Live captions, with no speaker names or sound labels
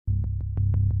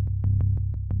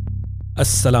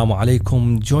Assalamu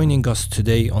alaikum. Joining us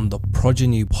today on the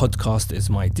Progeny podcast is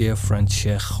my dear friend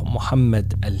Sheikh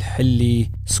Muhammad Al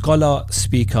Hilli, scholar,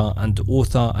 speaker, and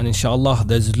author. And inshallah,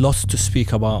 there's lots to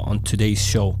speak about on today's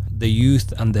show. The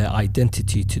youth and their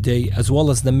identity today, as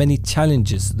well as the many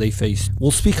challenges they face.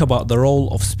 We'll speak about the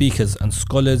role of speakers and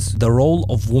scholars, the role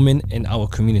of women in our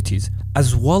communities,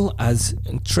 as well as,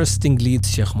 interestingly,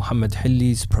 Sheikh Muhammad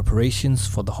Hilli's preparations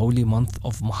for the holy month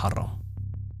of Muharram.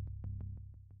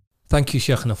 Thank you,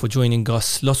 Sheikhna, for joining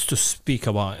us. Lots to speak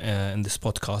about in this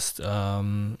podcast.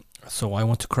 So I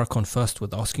want to crack on first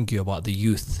with asking you about the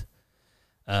youth.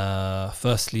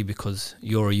 Firstly, because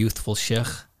you're a youthful Sheikh.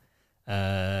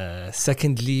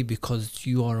 Secondly, because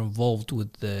you are involved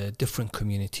with the different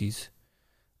communities.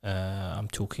 I'm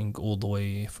talking all the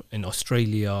way in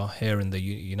Australia, here in the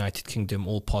United Kingdom,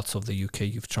 all parts of the UK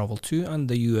you've traveled to, and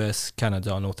the US,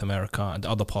 Canada, North America, and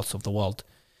other parts of the world,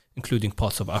 including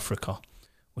parts of Africa,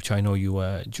 which I know you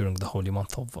were during the holy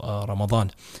month of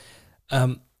Ramadan.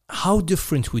 How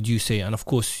different would you say, and of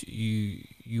course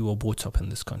you were brought up in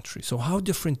this country, so how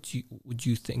different would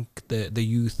you think the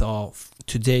youth are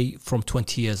today from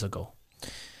 20 years ago?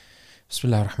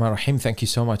 Bismillah ar-Rahman ar-Rahim. Thank you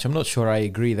so much. I'm not sure I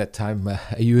agree that I'm a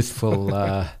youthful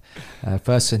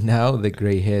person now. The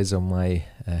grey hairs on my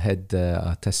head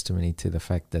are testimony to the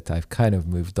fact that I've kind of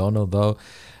moved on, although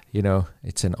you know,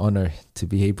 it's an honor to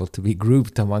be able to be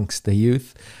grouped amongst the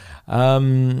youth.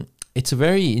 It's a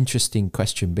very interesting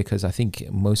question because I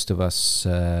think most of us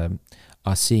are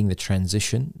seeing the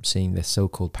transition, seeing the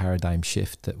so-called paradigm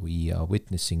shift that we are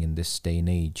witnessing in this day and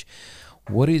age.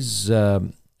 What is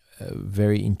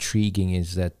very intriguing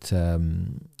is that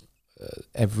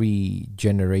every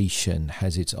generation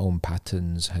has its own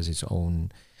patterns, has its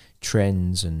own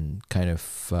trends and kind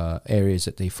of areas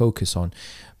that they focus on.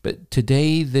 But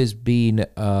today there's been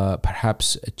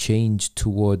perhaps a change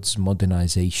towards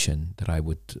modernization that I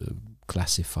would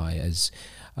classify as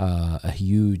a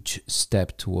huge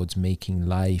step towards making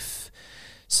life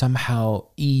somehow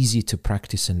easy to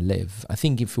practice and live. I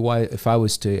think if I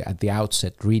was to, at the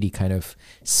outset, really kind of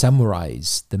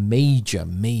summarize the major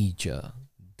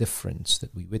difference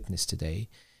that we witness today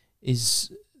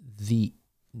is the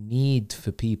need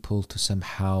for people to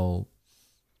somehow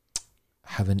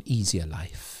have an easier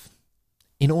life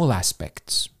in all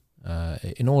aspects,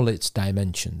 in all its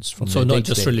dimensions. From so not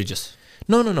just religious.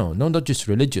 No, not just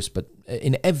religious, but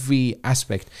in every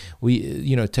aspect.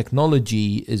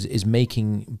 Technology is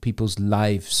making people's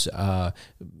lives,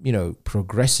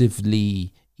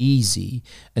 progressively easy,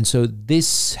 and so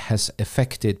this has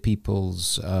affected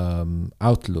people's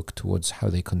outlook towards how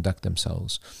they conduct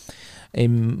themselves.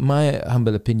 In my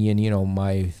humble opinion,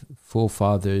 my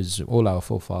forefathers, all our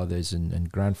forefathers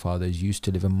and grandfathers used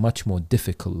to live a much more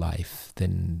difficult life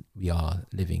than we are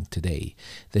living today.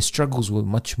 Their struggles were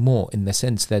much more in the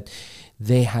sense that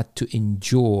they had to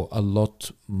endure a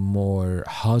lot more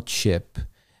hardship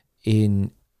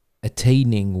in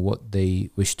attaining what they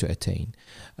wish to attain.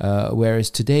 Whereas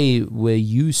today we're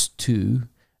used to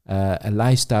a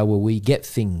lifestyle where we get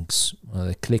things at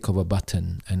the click of a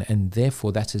button, and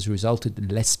therefore that has resulted in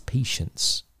less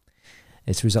patience.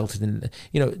 It's resulted in,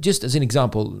 just as an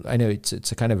example, I know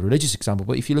it's a kind of religious example,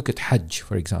 but if you look at Hajj,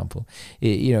 for example,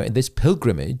 in this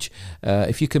pilgrimage,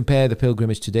 if you compare the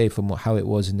pilgrimage today from how it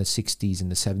was in the 60s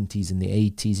and the 70s and the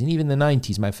 80s and even the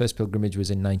 90s, my first pilgrimage was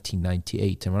in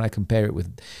 1998. And when I compare it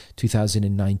with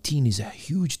 2019, is a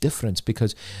huge difference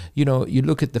because, you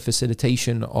look at the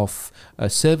facilitation of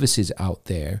services out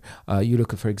there. You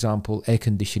look at, for example, air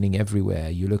conditioning everywhere.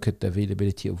 You look at the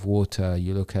availability of water.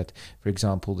 You look at, for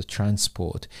example, the transport.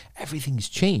 Everything's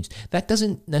changed. That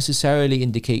doesn't necessarily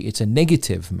indicate it's a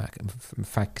negative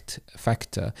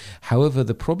factor. However,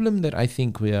 the problem that I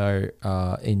think we are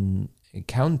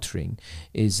encountering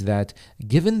is that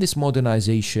given this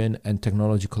modernization and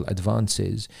technological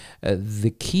advances,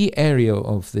 the key area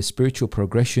of the spiritual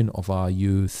progression of our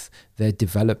youth, their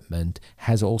development,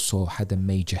 has also had a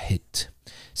major hit.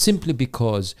 Simply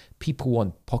because people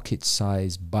want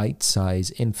pocket-size,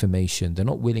 bite-size information. They're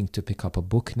not willing to pick up a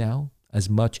book now as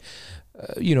much.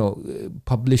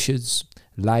 Publishers,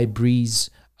 libraries,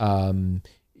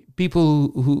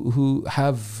 people who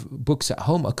have books at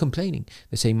home are complaining.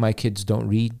 They're saying, my kids don't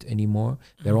read anymore.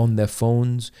 They're on their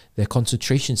phones. Their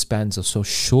concentration spans are so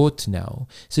short now.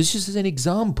 So it's just as an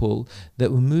example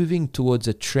that we're moving towards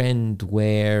a trend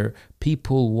where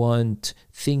people want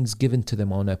things given to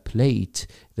them on a plate.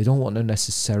 They don't want to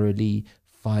necessarily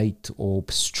fight or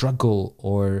struggle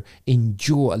or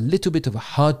endure a little bit of a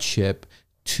hardship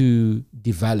to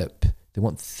develop, They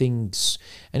want things,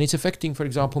 and it's affecting, for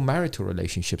example, marital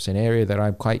relationships, an area that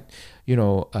I'm quite,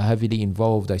 heavily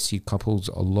involved. I see couples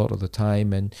a lot of the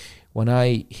time, and when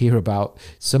I hear about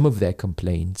some of their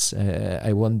complaints,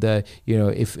 I wonder,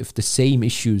 if the same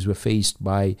issues were faced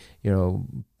by,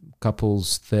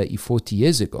 couples 30, 40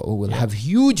 years ago, will have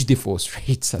huge divorce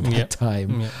rates at that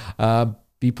time.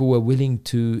 People were willing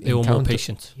to They were more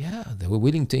patient. Yeah, they were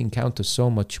willing to encounter so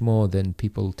much more than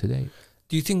people today.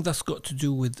 Do you think that's got to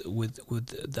do with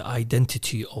the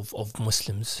identity of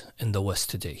Muslims in the West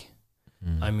today?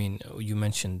 I mean, you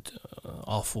mentioned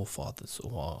our forefathers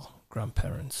or our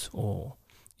grandparents, or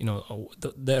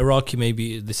the Iraqi,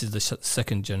 maybe this is the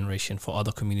second generation, for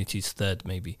other communities third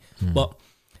maybe, but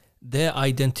their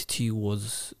identity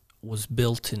was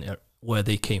built in where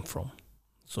they came from.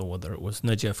 So whether it was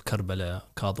Najaf, Karbala,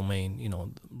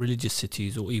 Kadhimain, religious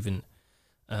cities, or even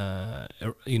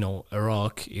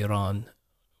Iraq, Iran,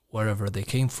 wherever they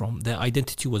came from, their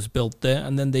identity was built there,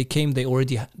 and then they came. Their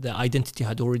identity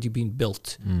had already been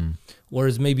built.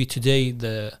 Whereas maybe today,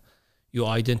 your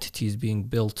identity is being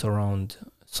built around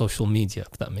social media,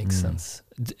 if that makes sense.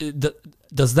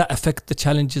 Does that affect the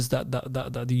challenges that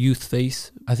the youth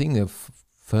face? I think the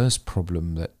first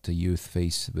problem that the youth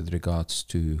face with regards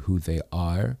to who they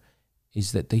are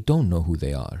is that they don't know who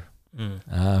they are.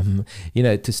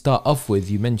 To start off with,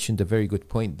 you mentioned a very good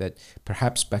point that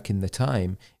perhaps back in the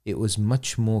time, it was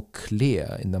much more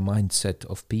clear in the mindset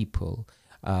of people,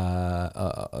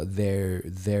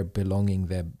 their belonging,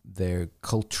 their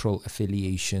cultural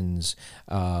affiliations,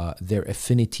 their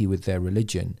affinity with their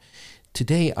religion.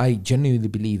 Today, I genuinely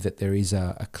believe that there is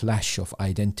a clash of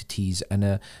identities and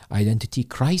an identity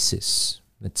crisis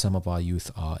that some of our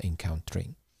youth are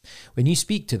encountering. When you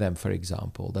speak to them, for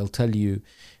example, they'll tell you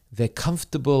they're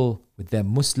comfortable with their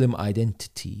Muslim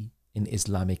identity in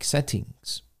Islamic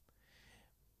settings.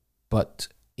 But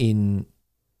in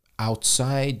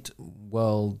outside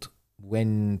world,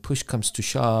 when push comes to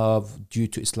shove, due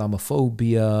to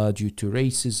Islamophobia, due to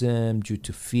racism, due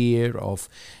to fear of,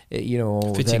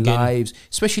 their lives,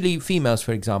 especially females,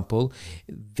 for example,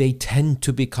 they tend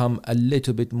to become a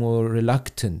little bit more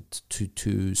reluctant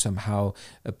to somehow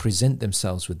present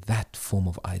themselves with that form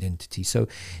of identity. So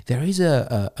there is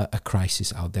a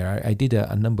crisis out there. I did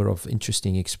a number of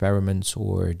interesting experiments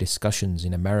or discussions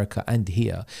in America and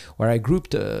here, where I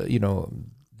grouped,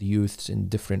 the youths in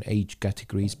different age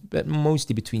categories, but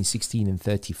mostly between 16 and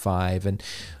 35. And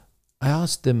I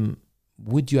asked them,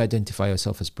 would you identify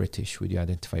yourself as British? Would you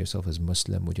identify yourself as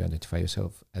Muslim? Would you identify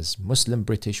yourself as Muslim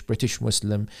British, British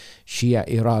Muslim, Shia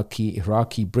Iraqi,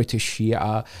 Iraqi British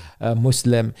Shia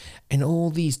Muslim, and all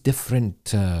these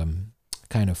different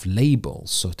kind of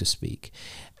labels, so to speak.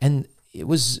 And it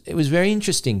was very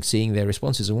interesting seeing their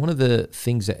responses. And one of the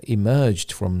things that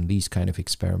emerged from these kind of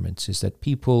experiments is that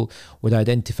people would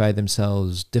identify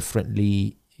themselves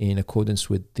differently in accordance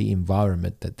with the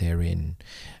environment that they're in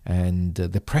and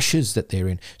the pressures that they're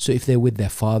in. So if they're with their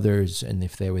fathers and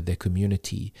if they're with their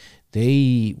community,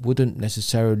 they wouldn't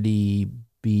necessarily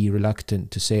be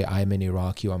reluctant to say, I'm an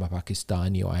Iraqi, or I'm a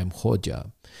Pakistani, or I'm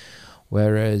Khoja.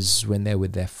 Whereas when they're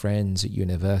with their friends at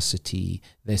university,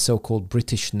 their so-called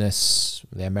Britishness,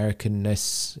 their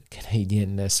Americanness,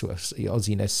 Canadianness,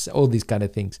 Aussiness, all these kind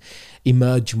of things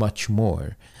emerge much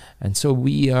more. And so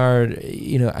we are,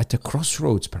 at a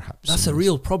crossroads, perhaps. That's a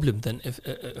real problem then, if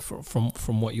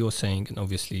from what you're saying, and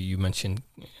obviously you mentioned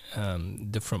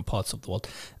different parts of the world.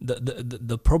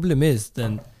 The problem is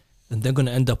then they're going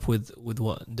to end up with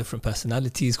what, different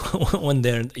personalities when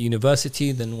they're at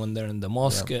university, then when they're in the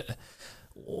mosque. Yeah.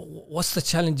 What's the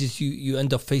challenges you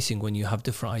end up facing when you have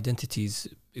different identities?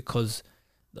 Because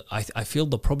I feel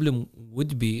the problem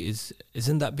would be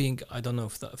isn't that being, I don't know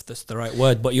if that's the right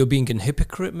word, but you're being a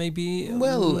hypocrite maybe?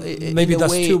 Well, maybe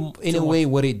that's too in a way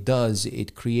what it does,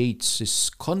 it creates this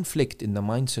conflict in the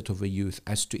mindset of a youth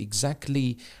as to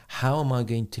exactly how am I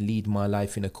going to lead my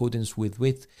life in accordance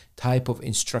with type of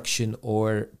instruction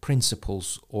or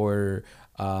principles or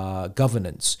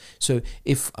governance. So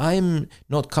if I'm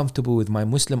not comfortable with my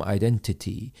Muslim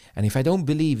identity, and if I don't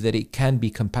believe that it can be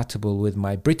compatible with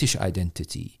my British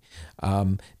identity,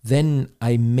 then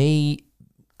I may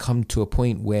come to a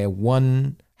point where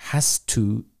one has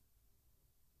to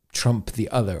trump the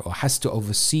other, or has to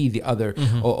oversee the other,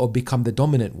 or become the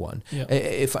dominant one. Yeah.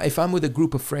 If I'm with a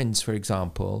group of friends, for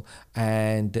example,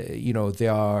 and they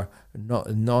are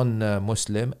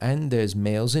non-Muslim, and there's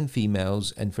males and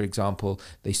females, and for example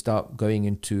they start going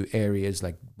into areas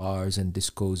like bars and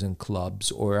discos and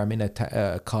clubs, or I'm in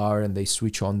a car and they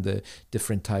switch on the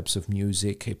different types of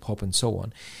music, hip-hop and so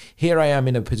on. Here I am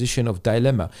in a position of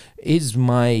dilemma. Is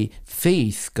my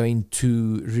faith going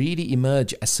to really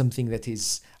emerge as something that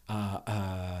is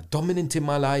dominant in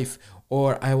my life,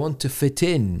 or I want to fit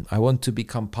in, I want to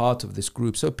become part of this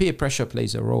group? So peer pressure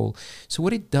plays a role. So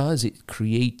what it does, it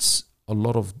creates a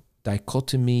lot of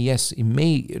dichotomy. Yes, it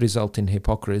may result in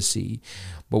hypocrisy,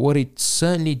 but what it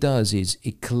certainly does is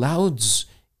it clouds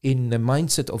in the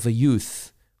mindset of a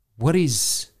youth what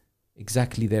is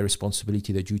exactly their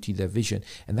responsibility, their duty, their vision.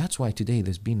 And that's why today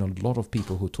there's been a lot of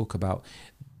people who talk about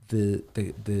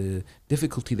the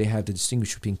difficulty they have to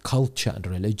distinguish between culture and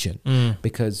religion,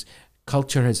 because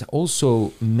culture has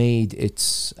also made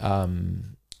its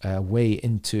way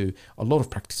into a lot of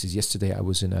practices. Yesterday I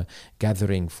was in a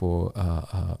gathering for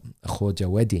a Khoja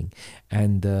wedding,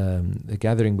 and the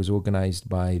gathering was organized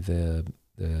by the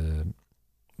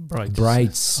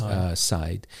bride's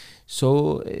side.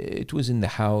 So it was in the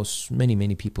house,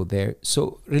 many people there.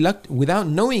 So without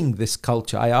knowing this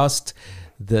culture, I asked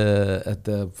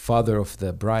the father of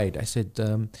the bride, I said,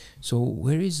 so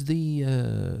where is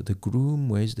the groom?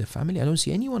 Where is the family? I don't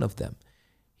see any one of them.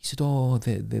 He said, oh,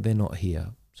 they're not here.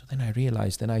 So then I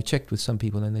realized, then I checked with some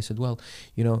people, and they said, well,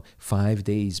 5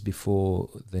 days before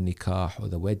the nikah or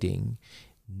the wedding,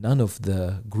 none of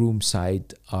the groom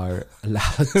side are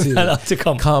allowed to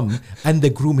come, and the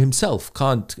groom himself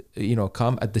can't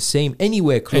come at the same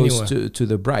anywhere close to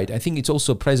the bride. I think it's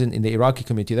also present in the Iraqi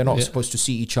community. They're not supposed to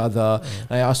see each other.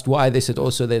 I asked why. They said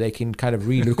also that they can kind of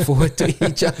really look forward to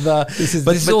each other. This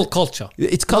is all culture.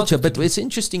 It's culture, but what's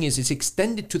interesting is it's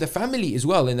extended to the family as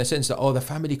well, in the sense that the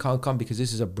family can't come because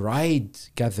this is a bride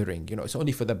gathering. It's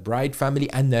only for the bride family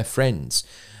and their friends,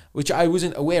 which I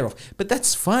wasn't aware of. But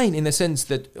that's fine in the sense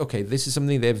that, okay, this is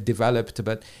something they've developed,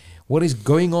 but what is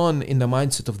going on in the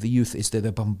mindset of the youth is that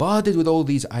they're bombarded with all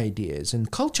these ideas,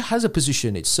 and culture has a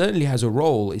position. It certainly has a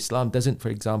role. Islam doesn't, for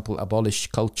example, abolish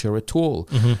culture at all.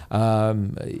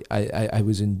 I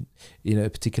was in a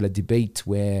particular debate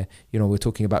where we're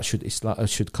talking about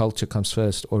should culture comes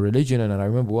first or religion, and I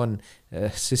remember one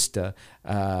sister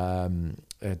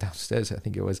downstairs, I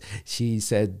think it was, she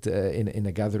said in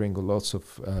a gathering of lots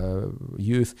of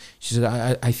youth, she said,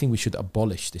 I think we should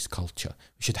abolish this culture.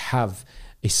 We should have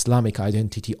Islamic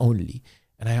identity only.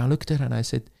 And I looked at her and I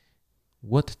said,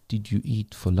 what did you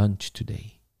eat for lunch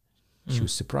today? She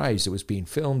was surprised. It was being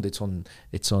filmed. It's on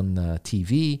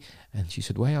TV. And she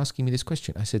said, why are you asking me this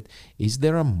question? I said, is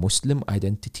there a Muslim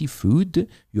identity food?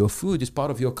 Your food is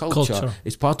part of your culture.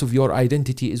 It's part of your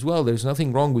identity as well. There's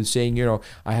nothing wrong with saying,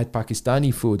 I had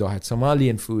Pakistani food or I had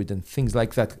Somalian food and things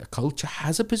like that. Culture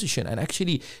has a position. And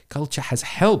actually, culture has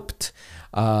helped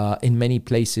in many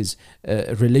places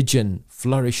religion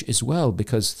flourish as well,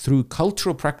 because through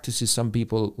cultural practices some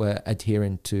people were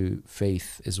adherent to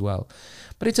faith as well.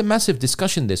 But it's a massive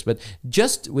discussion, this. But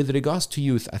just with regards to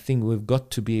youth, I think we've got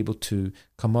to be able to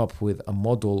come up with a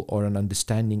model or an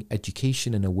understanding,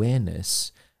 education and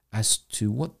awareness as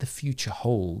to what the future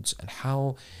holds, and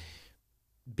how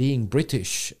being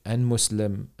British and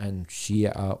Muslim and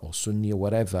Shia or Sunni or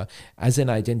whatever as an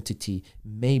identity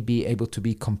may be able to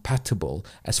be compatible,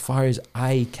 as far as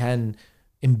I can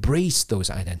embrace those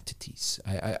identities.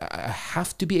 I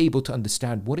have to be able to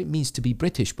understand what it means to be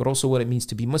British, but also what it means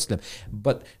to be Muslim,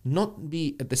 but not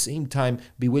be at the same time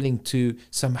be willing to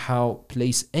somehow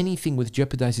place anything which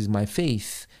jeopardizes my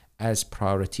faith as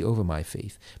priority over my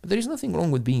faith. But there is nothing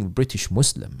wrong with being British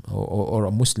Muslim or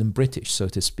a Muslim British, so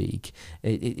to speak.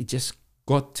 It just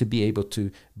got to be able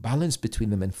to balance between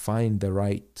them and find the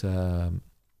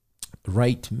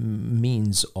right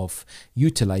means of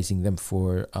utilizing them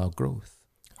for our growth.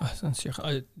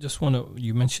 I just want to,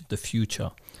 you mentioned the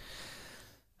future,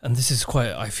 and this is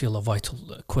quite, I feel, a vital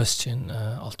question.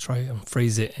 I'll try and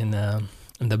phrase it in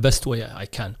the best way I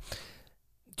can.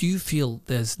 Do you feel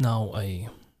there's now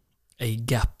a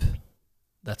gap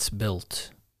that's built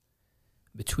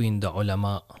between the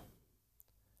ulama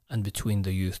and between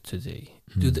the youth today?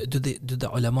 Do the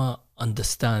ulama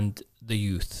understand the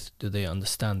youth? Do they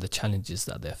understand the challenges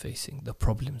that they're facing, the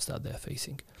problems that they're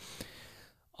facing?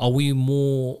 Are we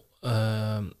more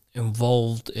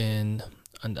involved in,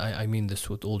 and I mean this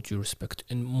with all due respect,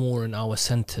 in our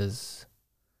centers,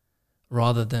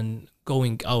 rather than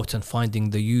going out and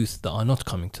finding the youth that are not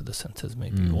coming to the centers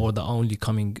maybe, or that are only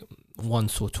coming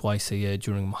once or twice a year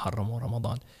during Muharram or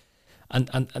Ramadan?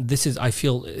 and this is, I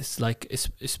feel, it's like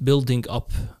it's building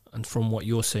up. And from what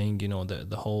you're saying,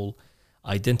 the whole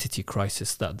identity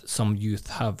crisis that some youth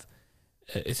have,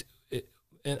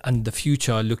 and the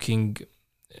future looking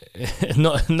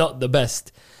not the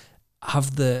best.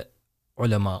 Have the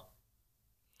ulama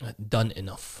done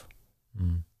enough?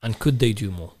 And could they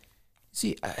do more?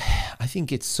 See, I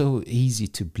think it's so easy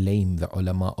to blame the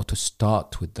ulama, or to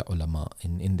start with the ulama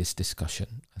in this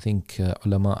discussion. I think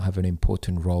ulama have an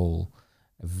important role,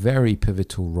 a very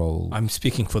pivotal role. I'm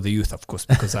speaking for the youth, of course,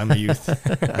 because I'm a youth.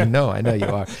 I know you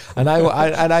are. And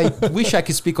I wish I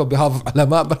could speak on behalf of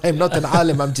ulama, but I'm not an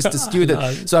alim, I'm just a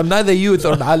student. So I'm neither youth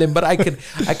or an alim, but I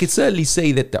could certainly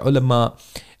say that the ulama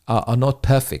are not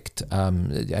perfect.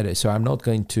 So I'm not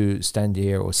going to stand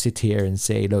here or sit here and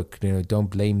say, look, don't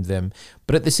blame them.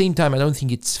 But at the same time, I don't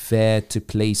think it's fair to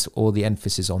place all the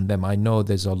emphasis on them. I know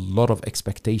there's a lot of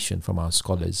expectation from our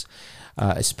scholars,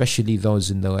 especially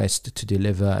those in the West, to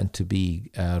deliver and to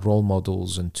be role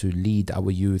models and to lead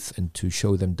our youth and to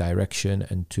show them direction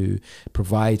and to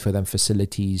provide for them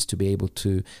facilities to be able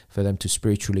for them to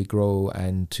spiritually grow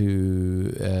and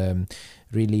to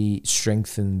really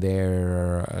strengthen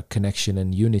their connection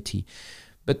and unity.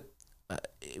 But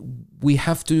we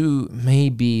have to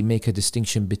maybe make a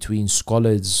distinction between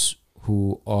scholars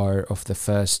who are of the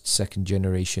first, second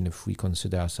generation, if we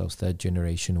consider ourselves third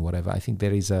generation or whatever. I think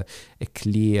there is a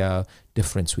clear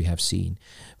difference we have seen.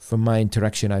 From my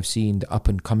interaction, I've seen the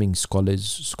up-and-coming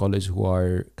scholars who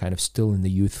are kind of still in the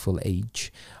youthful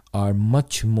age, are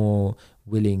much more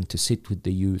willing to sit with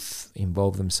the youth,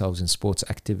 involve themselves in sports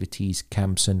activities,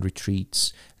 camps and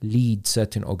retreats, lead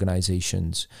certain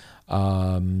organizations.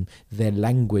 Their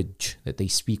language that they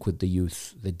speak with the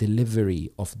youth, the delivery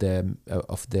of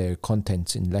their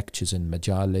contents in lectures and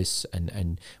majalis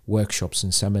and workshops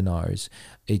and seminars,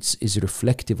 is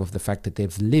reflective of the fact that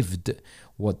they've lived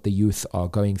what the youth are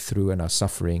going through and are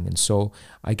suffering. And so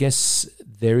I guess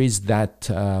there is that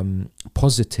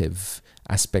positive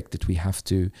aspect that we have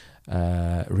to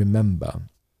remember.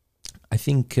 I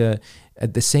think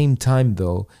at the same time,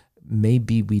 though,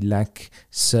 maybe we lack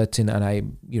certain,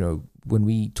 and when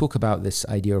we talk about this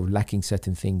idea of lacking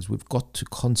certain things, we've got to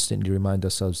constantly remind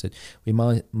ourselves that we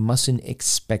mustn't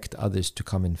expect others to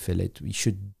come and fill it. We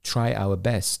should try our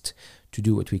best to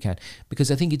do what we can,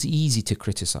 because I think it's easy to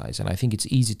criticize and I think it's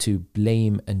easy to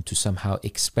blame and to somehow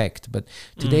expect. But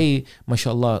today,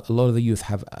 mashallah, a lot of the youth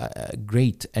have a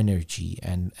great energy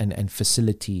and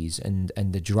facilities and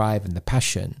the drive and the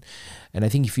passion. And I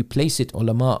think if you place it,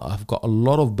 ulama have got a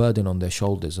lot of burden on their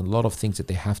shoulders and a lot of things that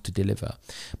they have to deliver.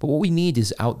 But what we need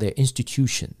is out there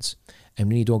institutions, and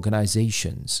we need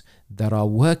organizations that are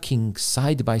working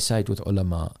side by side with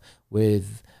ulama,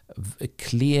 with a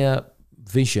clear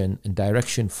vision and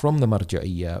direction from the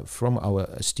marja'iyya, from our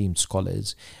esteemed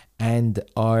scholars, and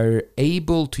are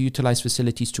able to utilize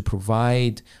facilities to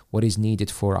provide what is needed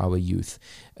for our youth,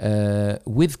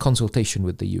 with consultation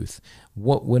with the youth.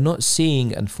 What we're not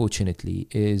seeing, unfortunately,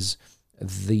 is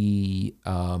the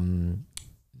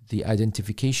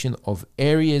identification of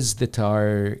areas that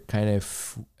are kind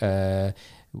of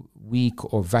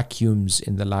weak or vacuums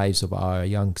in the lives of our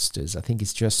youngsters. I think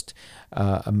it's just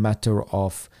a matter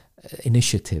of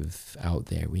initiative out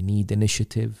there. We need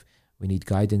initiative. We need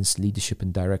guidance, leadership,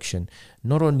 and direction,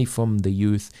 not only from the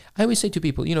youth. I always say to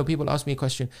people, people ask me a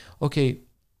question. Okay,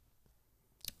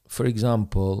 for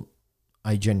example,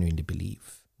 I genuinely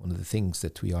believe one of the things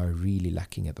that we are really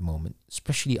lacking at the moment,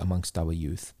 especially amongst our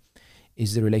youth,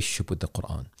 is the relationship with the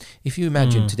Quran. If you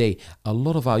imagine today, a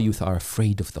lot of our youth are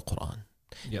afraid of the Quran.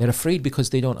 Yep. They're afraid because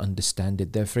they don't understand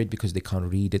it. They're afraid because they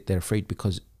can't read it. They're afraid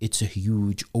because it's a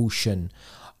huge ocean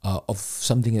of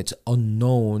something that's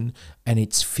unknown, and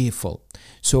it's fearful.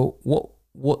 So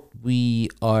what we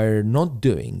are not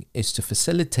doing is to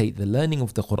facilitate the learning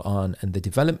of the Quran and the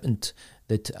development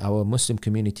that our Muslim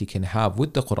community can have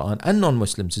with the Quran, and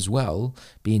non-Muslims as well,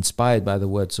 be inspired by the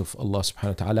words of Allah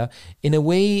subhanahu wa ta'ala in a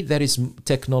way that is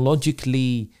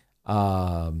technologically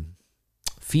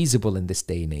feasible in this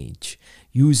day and age,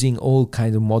 using all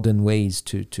kinds of modern ways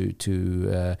to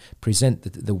present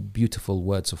the beautiful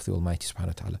words of the Almighty subhanahu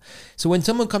wa ta'ala. So when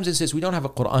someone comes and says, we don't have a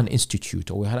Quran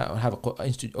institute, or we have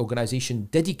an organization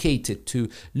dedicated to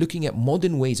looking at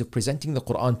modern ways of presenting the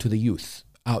Quran to the youth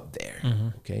out there,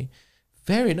 okay,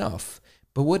 fair enough.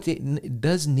 But what it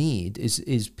does need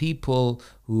is people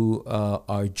who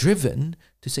are driven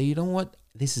to say, you know what,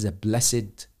 this is a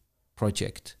blessed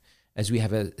project. as we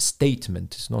have a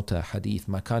statement, it's not a hadith,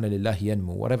 ma kana lillahi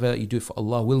yanmu, whatever you do for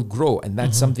Allah will grow, and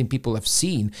that's something people have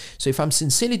seen. So if I'm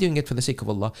sincerely doing it for the sake of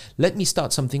Allah, let me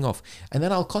start something off, and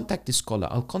then I'll contact this scholar,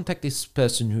 I'll contact this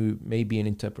person who may be an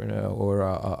entrepreneur or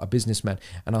a businessman,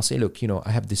 and I'll say, look,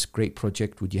 I have this great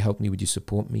project, would you help me, would you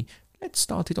support me? Let's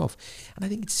start it off. And I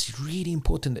think it's really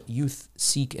important that youth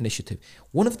seek initiative.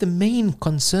 One of the main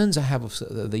concerns I have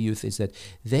of the youth is that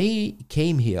they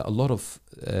came here, a lot of,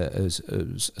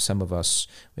 some of us,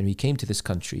 when we came to this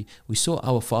country, we saw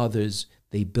our fathers,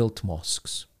 they built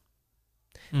mosques.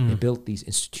 They built these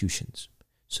institutions.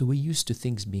 So we're used to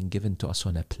things being given to us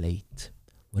on a plate.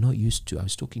 We're not used to. I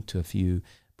was talking to a few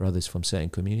brothers from certain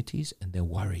communities, and they're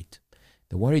worried.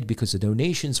 They're worried because the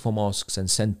donations for mosques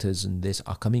and centers and this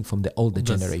are coming from the older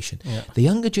generation. Yeah. The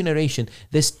younger generation,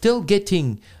 they're still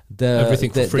getting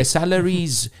the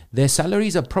salaries. Their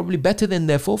salaries are probably better than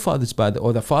their forefathers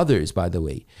or the fathers, by the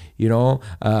way. They're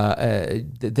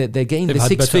getting the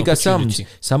six-figure sums.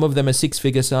 Some of them are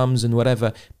six-figure sums and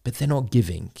whatever, but they're not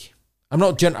giving. I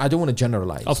don't want to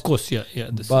generalize. Of course, yeah.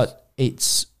 But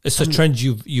it's a trend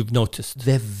you've noticed.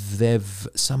 They've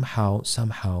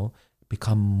somehow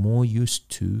become more used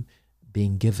to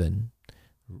being given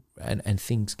and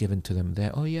things given to them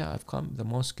there. Oh yeah, I've come, the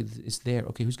mosque is there.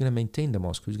 Okay, who's going to maintain the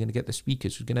mosque? Who's going to get the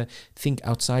speakers? Who's going to think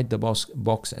outside the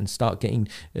box and start getting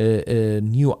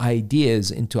new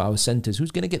ideas into our centers?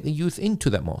 Who's going to get the youth into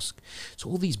that mosque? So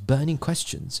all these burning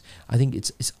questions, I think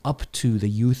it's up to the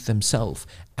youth themselves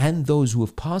and those who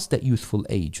have passed that youthful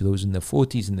age, those in their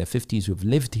 40s and their 50s who have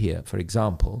lived here, for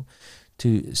example,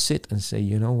 to sit and say,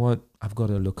 you know what, I've got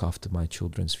to look after my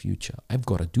children's future. I've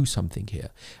got to do something here.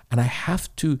 And I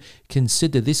have to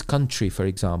consider this country, for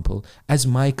example, as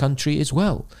my country as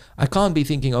well. I can't be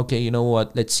thinking, okay, you know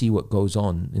what, let's see what goes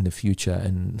on in the future.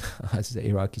 And as the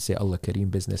Iraqis say, Allah Kareem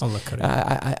business. Allah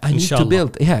Kareem. I need to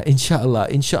build. Yeah, inshallah.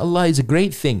 Inshallah is a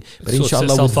great thing. But so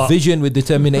inshallah with vision, with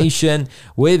determination,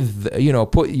 with,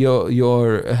 put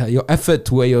your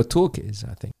effort where your talk is,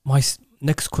 I think. My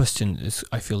next question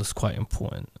I feel is quite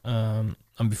important.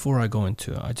 And before I go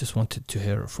into it, I just wanted to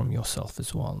hear from yourself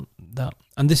as well.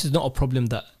 And this is not a problem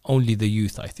that only the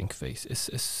youth, I think, face.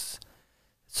 It's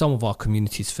some of our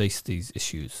communities face these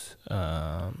issues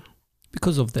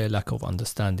because of their lack of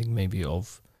understanding, maybe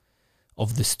of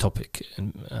this topic,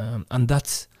 and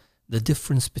that's the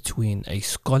difference between a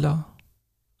scholar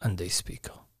and a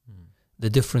speaker.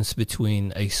 The difference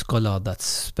between a scholar that's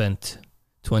spent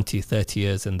 20, 30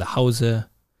 years in the hawza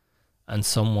and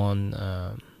someone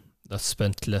that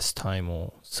spent less time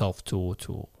or self-taught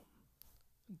or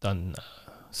done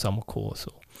summer course.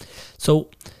 So,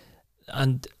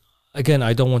 and again,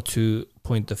 I don't want to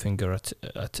point the finger at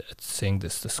saying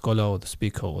this, the scholar or the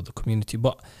speaker or the community,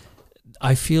 but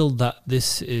I feel that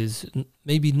this is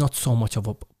maybe not so much of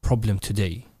a problem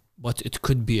today, but it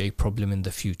could be a problem in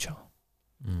the future.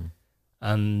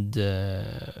 And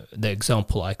the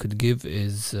example I could give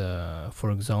is,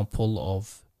 for example,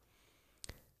 of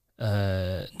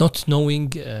not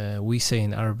knowing, we say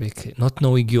in Arabic, not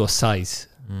knowing your size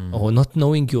or not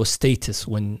knowing your status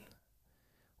when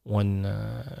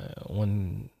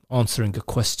answering a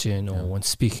question or when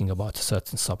speaking about a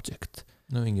certain subject.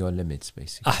 Knowing your limits,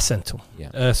 basically. Ahsantum.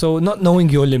 Yeah. So not knowing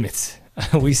your limits,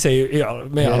 we say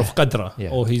ما يعرف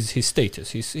قدره, or his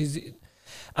status,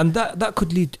 and that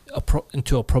could lead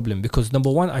into a problem, because number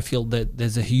one, I feel that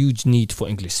there's a huge need for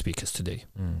English speakers today.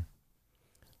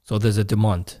 So there's a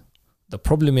demand. The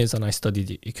problem is, and I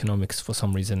studied economics for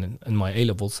some reason in my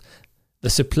A-levels, the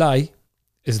supply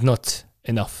is not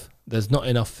enough. There's not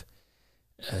enough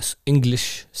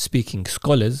English speaking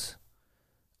scholars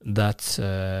that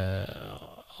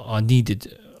are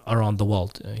needed around the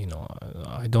world.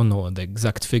 I don't know the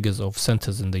exact figures of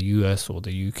centers in the US or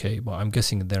the UK, but I'm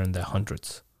guessing they're in their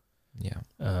hundreds.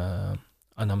 And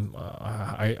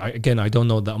I don't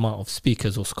know the amount of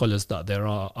speakers or scholars that there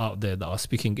are out there that are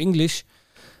speaking English.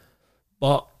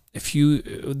 But if you,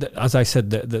 as I said,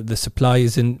 the supply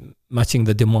isn't matching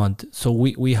the demand. So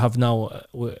we have now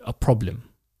a problem.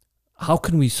 How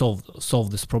can we solve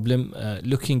this problem?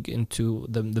 Looking into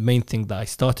the main thing that I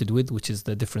started with, which is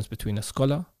the difference between a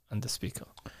scholar and a speaker.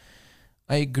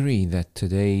 I agree that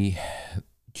today,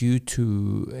 due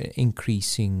to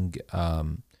increasing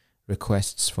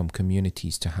requests from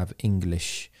communities to have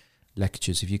English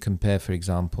lectures, if you compare, for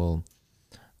example,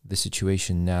 the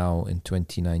situation now in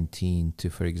 2019 to,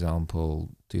 for example,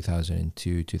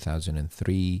 2002,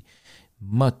 2003,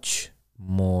 much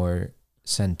more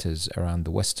centers around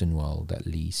the Western world, at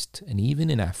least, and even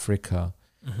in Africa,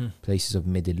 places of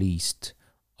Middle East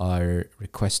are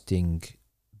requesting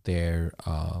their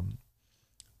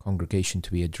congregation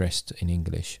to be addressed in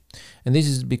English. And this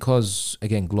is because,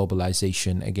 again,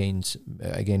 globalization,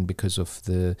 again because of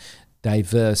the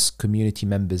diverse community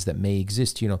members that may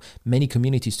exist. Many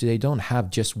communities today don't have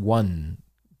just one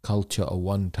culture or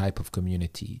one type of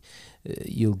community.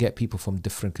 You'll get people from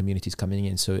different communities coming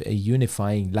in, so a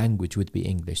unifying language would be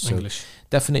English. So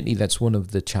definitely that's one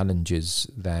of the challenges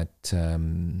that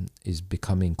is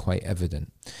becoming quite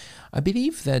evident. I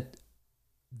believe that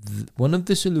one of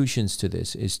the solutions to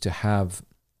this is to have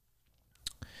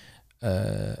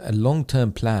a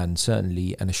long-term plan,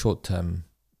 certainly, and a short-term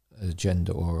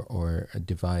agenda or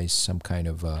devise some kind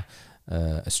of a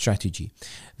strategy.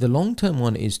 The long-term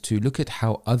one is to look at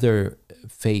how other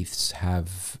faiths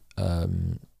have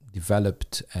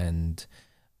developed and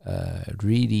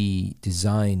really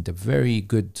designed a very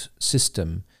good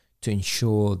system to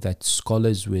ensure that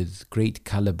scholars with great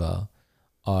caliber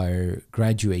are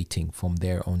graduating from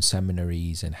their own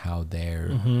seminaries and how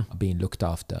they're being looked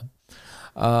after.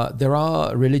 There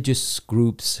are religious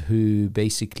groups who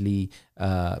basically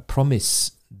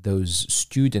promise those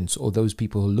students or those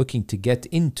people who are looking to get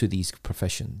into these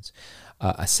professions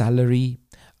a salary,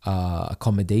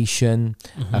 accommodation,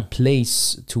 a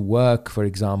place to work, for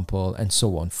example, and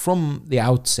so on from the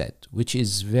outset, which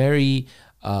is very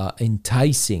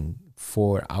enticing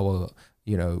for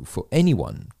for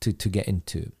anyone to get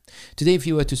into. Today, if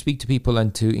you were to speak to people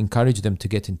and to encourage them to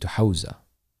get into Hawza,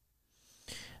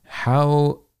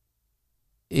 how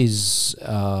is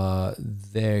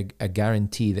there a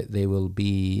guarantee that they will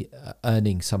be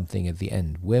earning something at the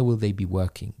end? Where will they be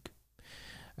working?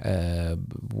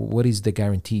 What is the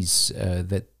guarantees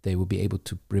that they will be able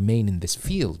to remain in this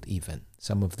field even?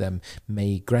 Some of them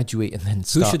may graduate and then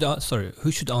start.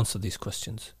 Who should answer these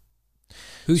questions?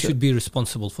 Who should be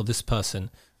responsible for this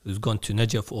person who's gone to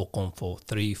Najaf or Qom for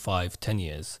 3, 5, 10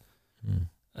 years,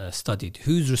 studied?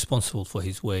 Who's responsible for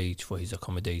his wage, for his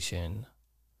accommodation?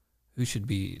 Who should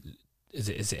be? Is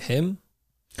it him?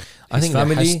 I think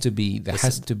family? There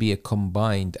has to be a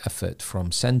combined effort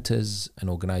from centers and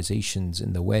organizations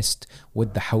in the West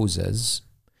with the Hawzas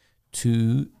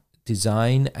to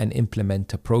design and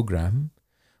implement a program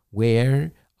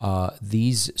where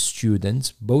these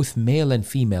students, both male and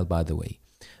female, by the way,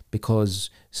 because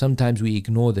sometimes we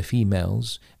ignore the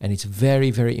females, and it's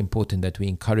very, very important that we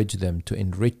encourage them to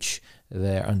enrich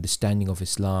their understanding of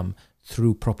Islam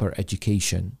through proper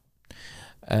education.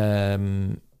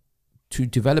 To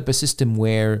develop a system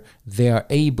where they are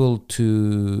able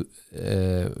to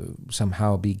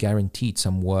somehow be guaranteed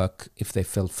some work if they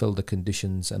fulfill the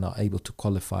conditions and are able to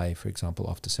qualify, for example,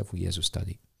 after several years of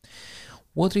study.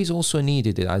 What is also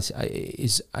needed I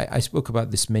spoke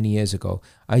about this many years ago.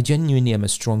 I genuinely am a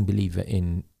strong believer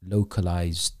in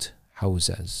localized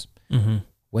hawzas,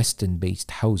 Western-based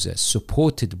hawzas,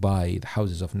 supported by the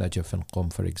hawzas of Najaf and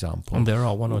Qom, for example. And there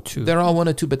are one or two. There are one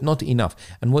or two, but not enough.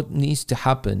 And what needs to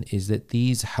happen is that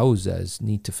these hawzas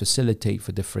need to facilitate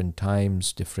for different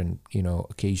times, different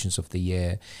occasions of the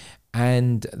year,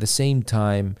 and at the same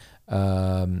time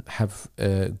have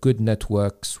good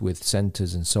networks with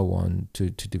centers and so on to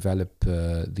develop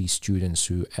these students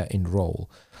who enroll.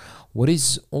 What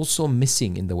is also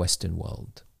missing in the Western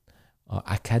world are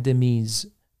academies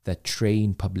that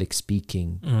train public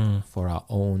speaking for our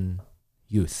own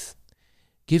youth.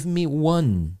 Give me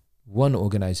one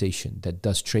organization that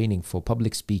does training for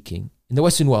public speaking in the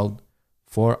Western world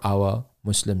for our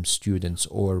Muslim students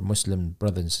or Muslim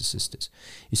brothers and sisters.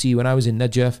 You see, when I was in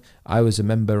Najaf, I was a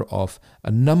member of a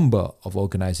number of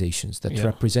organizations that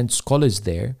represent scholars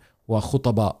there who are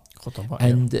khutaba.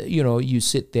 And you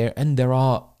sit there, and there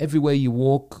are, everywhere you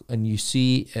walk and you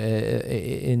see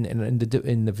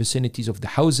in the vicinities of the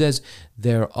houses,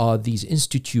 there are these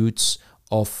institutes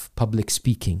of public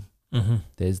speaking.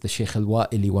 There's the Sheikh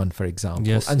Al-Wa'ili one, for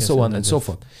example, and so on and so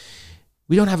forth.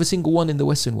 We don't have a single one in the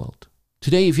Western world.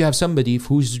 Today, if you have somebody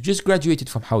who's just graduated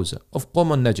from Hawza, of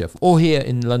Qom and Najaf, or here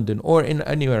in London, or in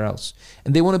anywhere else,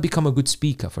 and they want to become a good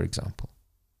speaker, for example,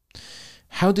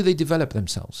 how do they develop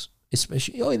themselves?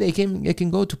 Especially, they can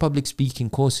go to public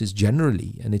speaking courses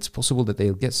generally, and it's possible that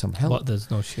they'll get some help. But there's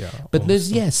no share. But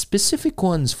there's specific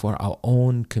ones for our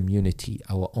own community,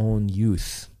 our own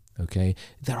youth. Okay,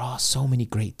 there are so many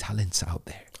great talents out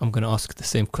there. I'm going to ask the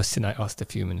same question I asked a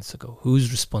few minutes ago.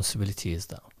 Whose responsibility is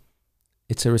that?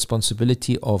 It's a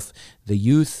responsibility of the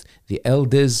youth, the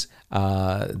elders,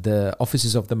 the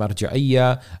offices of the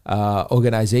Marja'iyya,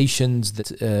 organizations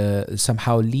that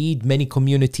somehow lead many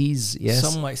communities. Yes.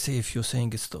 Some might say, if you're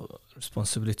saying it's the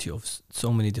responsibility of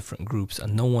so many different groups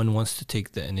and no one wants to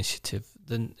take the initiative,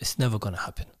 then it's never going to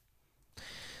happen.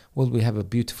 Well, we have a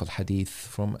beautiful hadith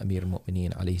from Amir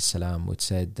al-Mu'mineen alayhi salam, which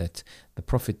said that the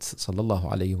Prophet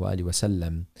sallallahu alayhi wa alihi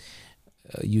wasallam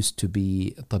used to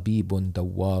be tabibun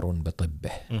dawarun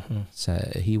bitibbih.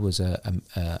 So he was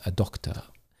a doctor,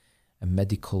 a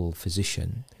medical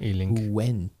physician who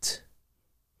went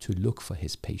to look for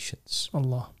his patients.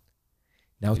 Allah.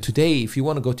 Now today, if you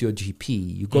want to go to your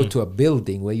GP, you go to a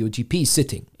building where your GP is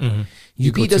sitting.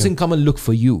 GP doesn't come and look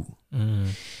for you.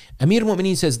 Amir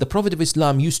al-Mu'mineen says the Prophet of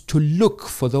Islam used to look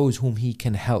for those whom he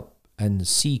can help and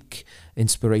seek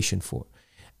inspiration for.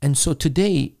 And so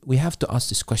today we have to ask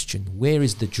this question: where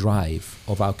is the drive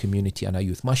of our community and our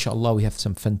youth? MashaAllah, we have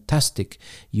some fantastic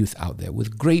youth out there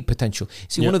with great potential.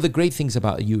 See, one of the great things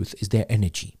about youth is their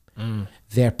energy,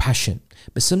 their passion.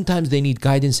 But sometimes they need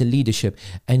guidance and leadership.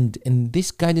 And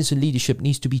this guidance and leadership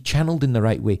needs to be channeled in the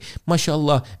right way.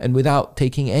 MashaAllah, and without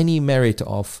taking any merit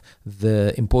of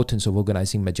the importance of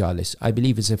organizing majalis, I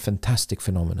believe it's a fantastic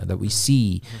phenomenon that we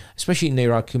see, especially in the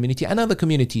Iraq community and other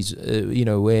communities,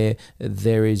 where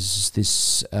there is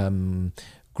this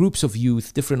groups of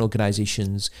youth, different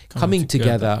organizations coming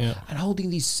together and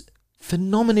holding these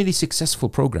phenomenally successful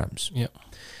programs.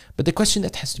 But the question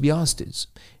that has to be asked is,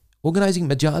 organizing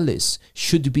majalis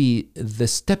should be the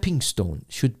stepping stone,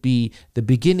 should be the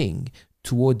beginning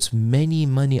towards many,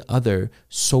 many other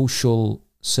social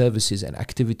services and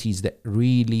activities that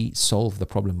really solve the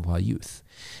problem of our youth,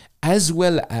 as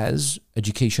well as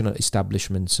educational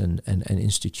establishments and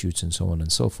institutes and so on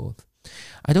and so forth.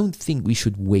 I don't think we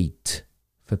should wait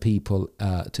for people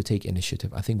to take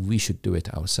initiative. I think we should do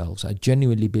it ourselves. I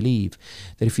genuinely believe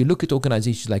that if you look at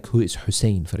organizations like Who is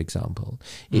Hussein, for example,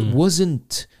 it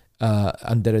wasn't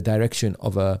under a direction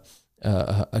of a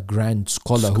grand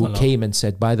scholar who came and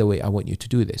said, by the way, I want you to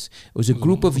do this. It was a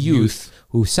group of youth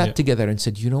who sat together and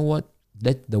said, you know what?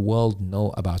 Let the world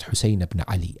know about Hussein ibn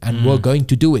Ali, and we're going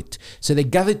to do it. So they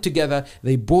gathered together,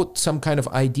 they brought some kind of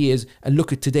ideas, and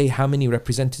look at today how many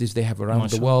representatives they have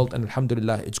around the world, and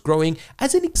alhamdulillah, it's growing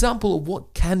as an example of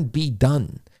what can be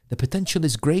done. The potential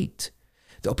is great.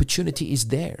 The opportunity is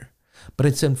there. But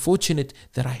it's unfortunate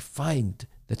that I find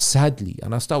that sadly,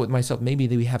 and I'll start with myself, maybe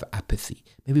we have apathy,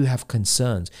 maybe we have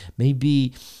concerns,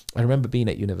 maybe I remember being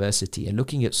at university and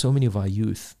looking at so many of our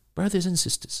youth, brothers and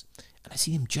sisters, and I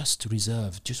see them just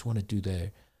reserved, just want to do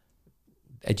their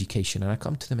education, and I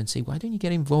come to them and say, why don't you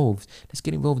get involved? Let's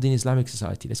get involved in Islamic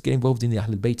society, let's get involved in the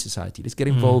Ahlul Bayt society, let's get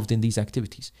involved in these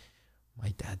activities. My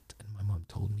dad and my mom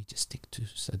told me, just stick to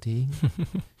studying.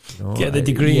 Get the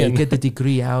degree in. Get the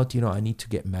degree out. I need to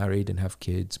get married and have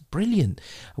kids. Brilliant.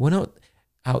 We're not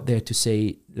out there to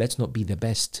say, let's not be the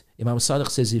best. Imam Sadiq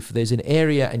says, if there's an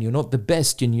area and you're not the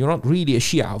best and you're not really a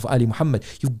Shia of Ali Muhammad,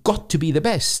 you've got to be the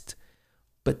best.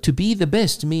 But to be the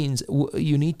best means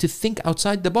you need to think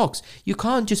outside the box. You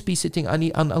can't just be sitting,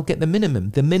 I'll get the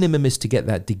minimum. The minimum is to get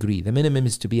that degree. The minimum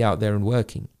is to be out there and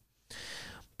working.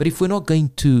 But if we're not going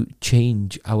to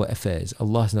change our affairs,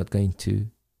 Allah is not going to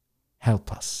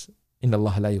help us. إن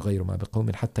الله لا يغير ما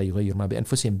بقوم حتى يغير ما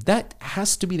بأنفسهم. That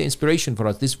has to be the inspiration for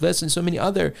us. This verse and so many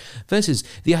other verses.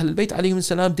 The Ahlul Bayt alayhim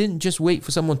salam didn't just wait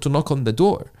for someone to knock on the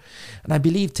door. And I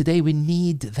believe today we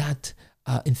need that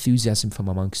enthusiasm from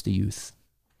amongst the youth.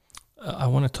 I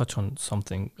want to touch on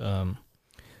something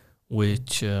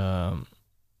which is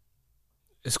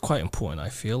quite important, I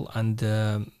feel.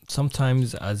 And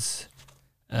sometimes as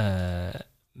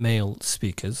male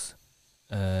speakers,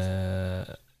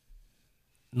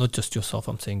 not just yourself,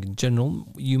 I'm saying in general,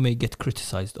 you may get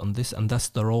criticized on this, and that's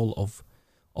the role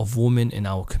of women in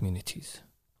our communities.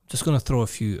 I'm just going to throw a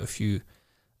few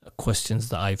questions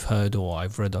that I've heard or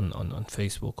I've read on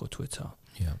Facebook or Twitter.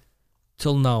 Yeah.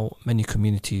 Till now, many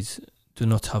communities do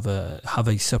not have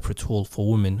a separate hall for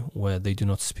women where they do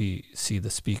not see the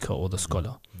speaker or the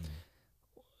scholar.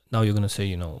 Now you're going to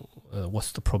say,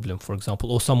 what's the problem, for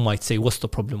example? Or some might say, what's the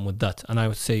problem with that? And I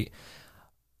would say,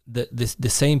 the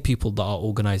same people that are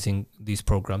organizing these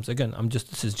programs, again,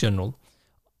 this is general,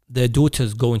 their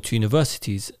daughters go into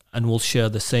universities and will share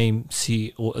the same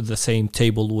seat or the same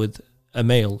table with a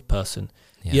male person.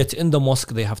 Yeah. Yet in the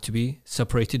mosque, they have to be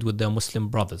separated with their Muslim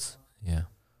brothers. Yeah.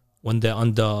 When they're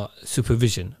under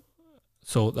supervision.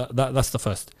 So that's the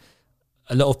first.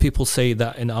 A lot of people say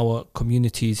that in our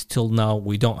communities till now,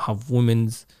 we don't have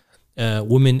women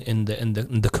in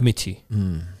the committee.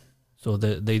 So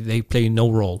they play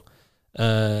no role.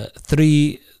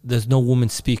 3, there's no women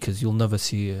speakers. You'll never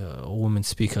see a woman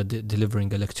speaker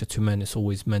delivering a lecture to men. It's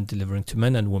always men delivering to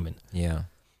men and women. Yeah.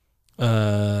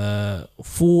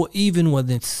 for even when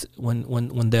it's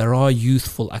when there are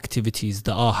youthful activities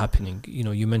that are happening. You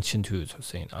know, you mentioned who's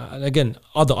Hussein, and again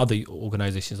other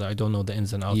organizations. I don't know the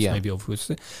ins and outs maybe of who's,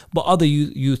 but other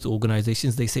youth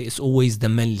organizations, they say it's always the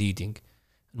men leading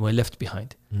and we're left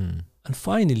behind. And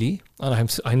finally,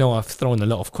 and I know I've thrown a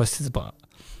lot of questions, but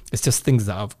it's just things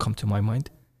that have come to my mind.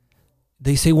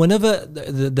 They say whenever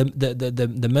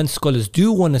the men scholars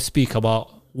do want to speak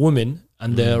about women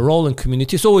and their role in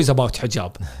community, it's always about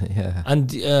hijab.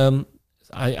 And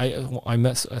I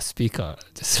met a speaker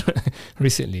just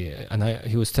recently, and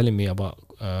he was telling me about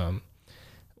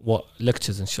what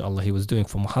lectures, inshallah, he was doing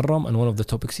for Muharram. And one of the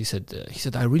topics he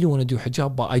said, I really want to do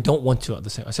hijab, but I don't want to at the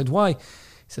same. I said, why? He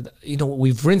said, you know,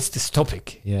 we've rinsed this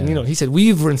topic. And, you know, he said,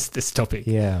 we've rinsed this topic.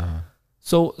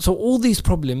 So all these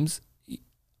problems,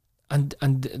 and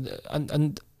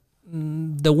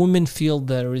the women feel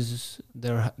there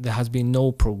has been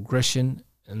no progression,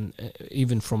 and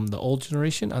even from the old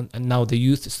generation, and now the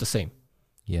youth is the same.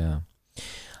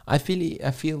 I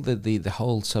feel that the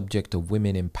whole subject of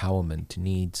women empowerment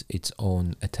needs its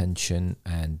own attention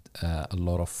and a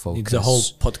lot of focus. Needs a whole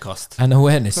podcast and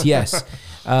awareness. Yes,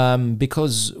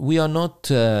 because we are not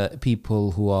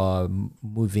people who are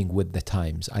moving with the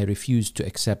times. I refuse to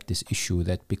accept this issue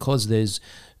that because there's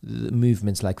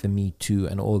movements like the Me Too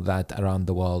and all that around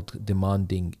the world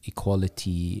demanding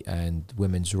equality and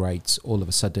women's rights, all of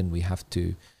a sudden we have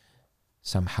to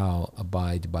somehow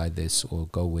abide by this or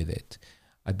go with it.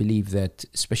 I believe that,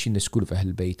 especially in the school of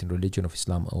Ahl Bayt and religion of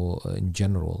Islam or in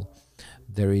general,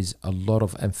 there is a lot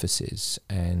of emphasis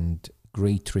and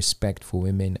great respect for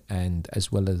women, and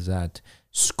as well as that,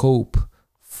 scope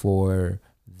for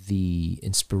the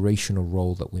inspirational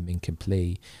role that women can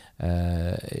play,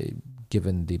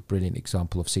 given the brilliant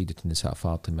example of Sayyidat Nisa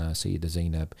Fatima, Sayyida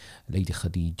Zainab, Lady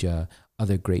Khadija,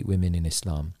 other great women in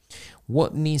Islam.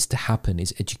 What needs to happen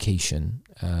is education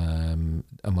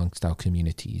amongst our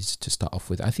communities to start off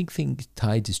with. I think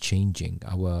tide is changing.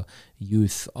 Our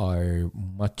youth are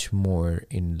much more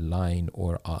in line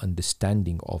or are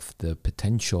understanding of the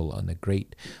potential and a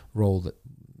great role that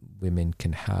women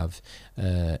can have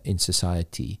in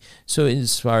society. So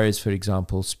as far as, for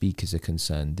example, speakers are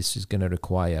concerned, this is going to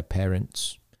require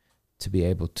parents to be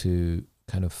able to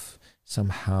kind of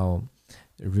somehow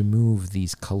remove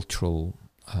these cultural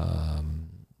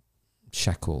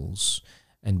shackles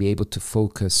and be able to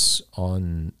focus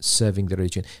on serving the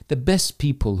religion. The best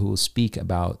people who will speak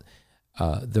about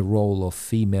the role of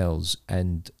females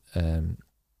and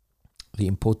the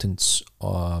importance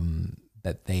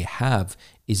that they have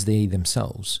is they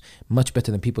themselves, much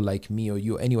better than people like me or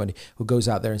you, anyone who goes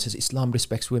out there and says Islam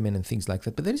respects women and things like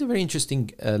that. But there is a very interesting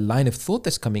line of thought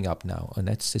that's coming up now, and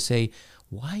that's to say,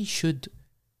 why should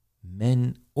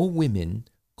men or women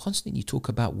constantly talk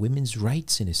about women's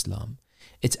rights in Islam?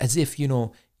 It's as if, you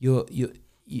know,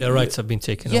 their rights have been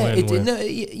taken away.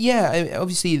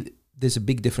 Obviously there's a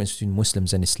big difference between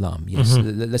Muslims and Islam. Yes,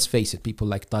 let's face it. People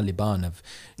like Taliban have,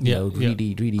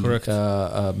 really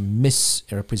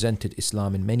misrepresented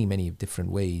Islam in many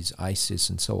different ways. ISIS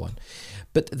and so on.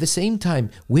 But at the same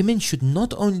time, women should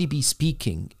not only be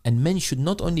speaking, and men should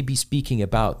not only be speaking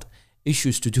about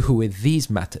issues to do with these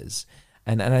matters.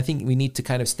 And I think we need to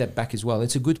kind of step back as well.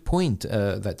 It's a good point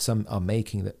that some are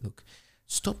making, that look,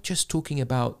 stop just talking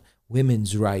about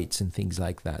women's rights and things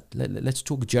like that. Let's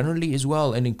talk generally as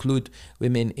well and include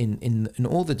women in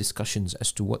all the discussions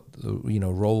as to what, you know,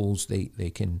 roles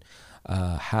they can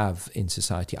have in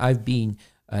society. I've been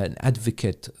an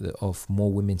advocate of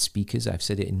more women speakers. I've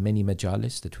said it in many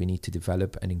majalis that we need to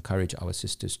develop and encourage our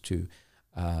sisters to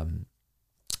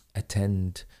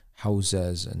attend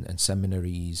houses and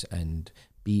seminaries and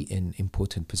be in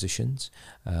important positions.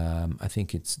 I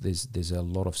think there's a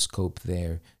lot of scope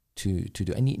there to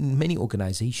do. And in many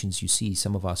organizations, you see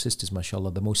some of our sisters,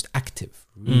 mashallah, the most active,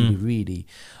 really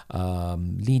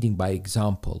leading by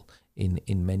example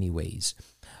in many ways.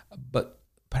 But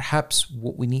perhaps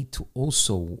what we need to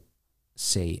also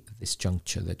say at this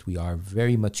juncture, that we are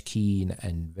very much keen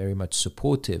and very much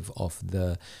supportive of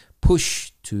the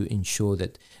push to ensure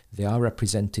that they are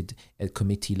represented at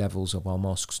committee levels of our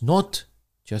mosques, not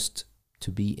just to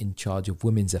be in charge of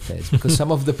women's affairs, because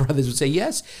some of the brothers would say,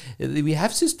 yes, we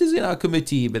have sisters in our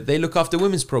committee, but they look after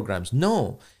women's programs.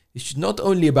 No, it should not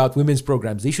only about women's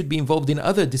programs. They should be involved in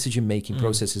other decision-making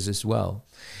processes as well.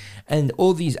 And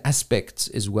all these aspects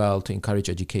as well to encourage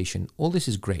education. All this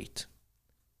is great.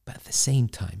 But at the same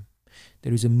time,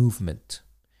 there is a movement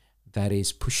that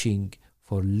is pushing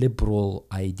for liberal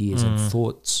ideas and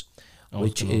thoughts,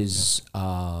 which is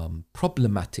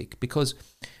problematic, because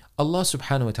Allah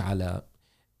subhanahu wa ta'ala,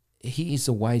 He is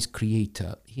a wise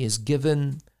creator. He has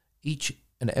given each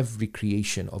and every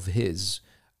creation of his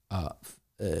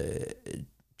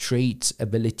traits,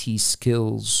 abilities,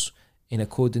 skills, in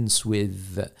accordance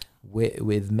with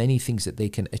many things that they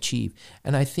can achieve.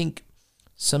 And I think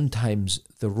sometimes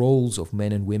the roles of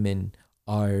men and women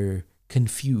are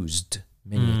confused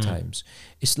many times.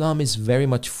 Islam is very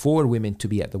much for women to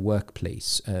be at the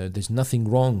workplace. There's nothing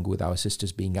wrong with our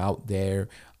sisters being out there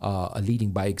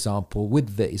leading by example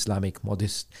with the Islamic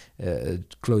modest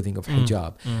clothing of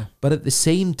hijab. But at the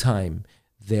same time,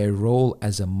 their role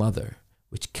as a mother,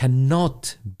 which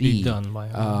cannot be done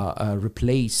by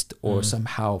replaced or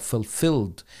somehow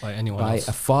fulfilled by anyone by else.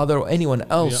 a father or anyone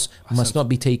else, must not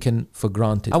be taken for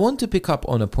granted. I want to pick up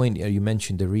on a point you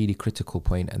mentioned, a really critical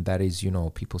point, and that is,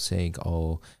 people saying,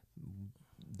 oh,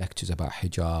 lectures about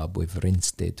hijab, we've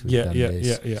rinsed it, we've done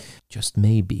this. Just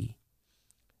maybe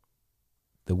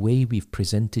the way we've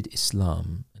presented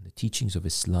Islam and the teachings of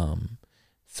Islam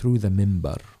through the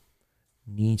minbar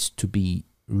needs to be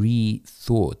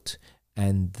rethought,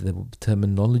 and the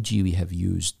terminology we have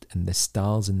used and the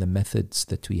styles and the methods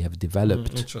that we have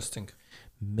developed interesting.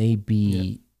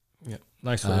 Maybe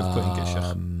nice way of putting it,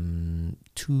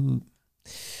 Sheikh. Too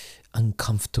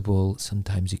uncomfortable,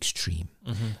 sometimes extreme.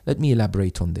 Let me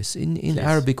elaborate on this. In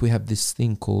Arabic, we have this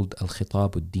thing called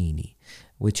al-khitab ad-dini,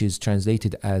 which is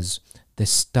translated as the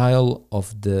style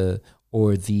of the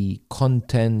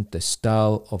content, the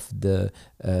style of the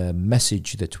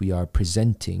message that we are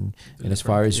presenting, and as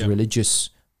far as religious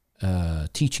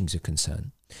teachings are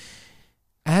concerned.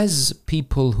 As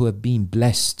people who have been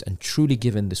blessed and truly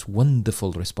given this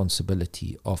wonderful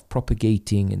responsibility of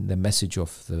propagating the message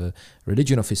of the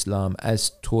religion of Islam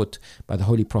as taught by the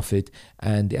Holy Prophet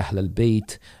and the Ahl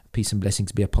al-Bayt, peace and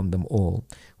blessings be upon them all,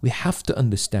 we have to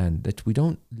understand that we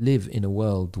don't live in a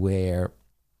world where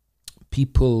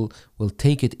people will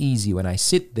take it easy when I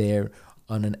sit there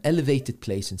on an elevated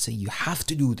place and say, you have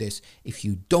to do this. If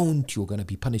you don't, you're going to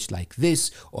be punished like this,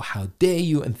 or how dare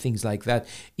you, and things like that.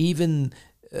 Even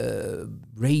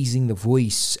raising the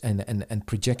voice and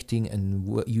projecting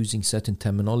and using certain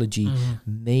terminology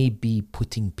may be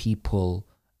putting people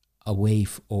away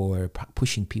or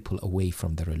pushing people away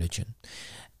from the religion.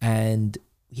 And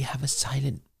we have a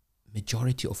silent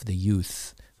majority of the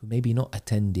youth who may be not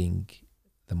attending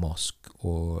the mosque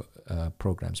or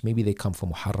programs. Maybe they come for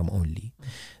Muharram only.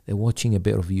 They're watching a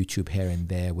bit of YouTube here and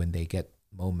there when they get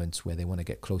moments where they want to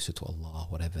get closer to Allah,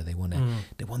 whatever. They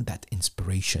want that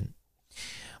inspiration.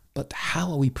 But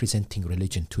how are we presenting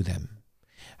religion to them?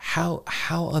 How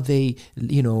are they,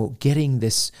 getting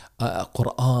this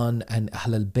Quran and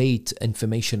Ahl al-Bayt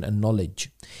information and knowledge?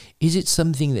 Is it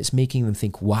something that's making them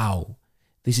think, wow,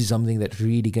 this is something that's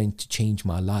really going to change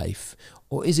my life?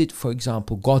 Or is it, for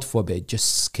example, God forbid,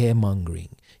 just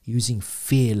scaremongering, using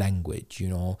fear language,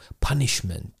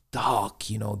 punishment, dark,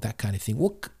 that kind of thing?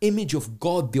 What image of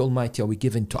God the Almighty are we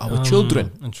giving to our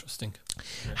children? Interesting.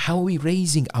 How are we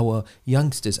raising our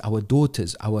youngsters, our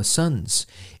daughters, our sons?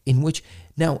 In which,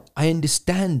 now, I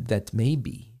understand that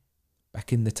maybe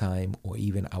back in the time, or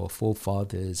even our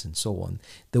forefathers and so on,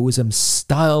 there was a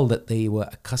style that they were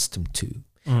accustomed to.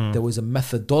 There was a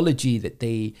methodology that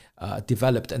they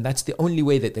developed, and that's the only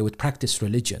way that they would practice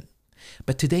religion.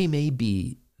 But today,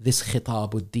 maybe this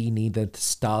khitab ad-dini, the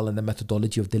style and the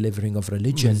methodology of delivering of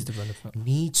religion,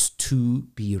 needs to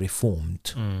be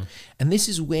reformed. And this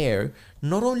is where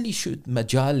not only should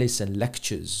majalis and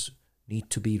lectures need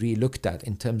to be re-looked at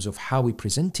in terms of how we're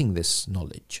presenting this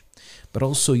knowledge, but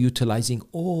also utilizing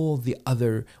all the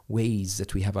other ways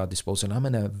that we have at our disposal.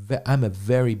 I'm a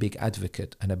very big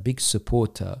advocate and a big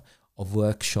supporter of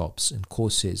workshops and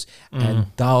courses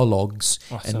and dialogues,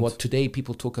 and what today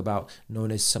people talk about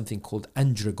known as something called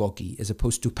andragogy as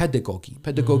opposed to pedagogy.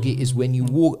 Pedagogy is when you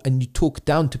walk and you talk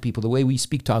down to people the way we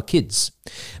speak to our kids.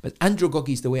 But andragogy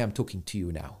is the way I'm talking to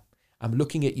you now. I'm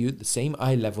looking at you at the same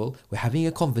eye level, we're having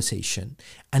a conversation,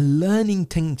 and learning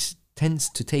tends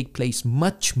to take place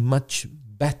much, much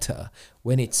better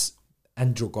when it's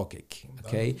andragogic,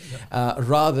 okay,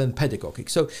 rather than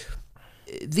pedagogic. So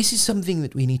this is something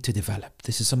that we need to develop.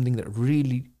 This is something that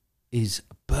really is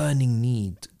a burning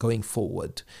need going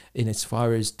forward in as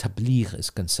far as tabligh is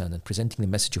concerned and presenting the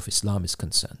message of Islam is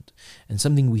concerned, and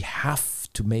something we have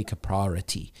to make a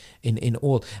priority in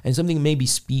all, and something maybe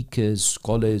speakers,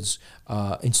 scholars,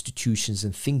 institutions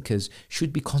and thinkers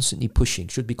should be constantly pushing,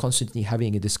 should be constantly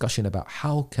having a discussion about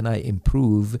how can I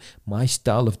improve my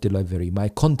style of delivery, my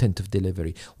content of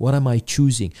delivery, what am I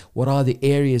choosing, what are the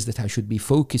areas that I should be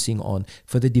focusing on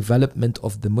for the development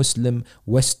of the Muslim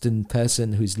Western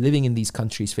person who's living in these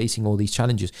countries facing all these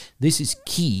challenges. This is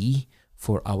key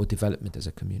for our development as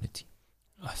a community.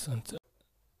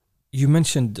 You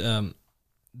mentioned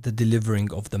the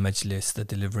delivering of the majlis, the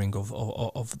delivering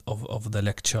of the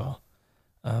lecture,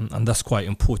 and that's quite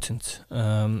important.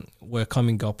 We're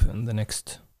coming up in the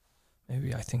next,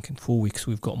 maybe I think in 4 weeks,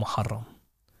 we've got Muharram.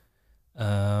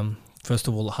 First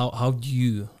of all, how do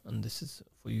you, and this is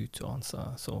for you to answer,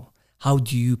 so how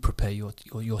do you prepare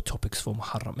your topics for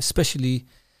Muharram, especially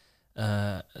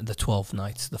the 12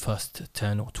 nights, the first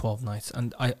 10 or 12 nights?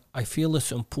 And I feel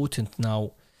it's important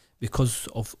now because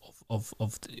of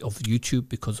YouTube,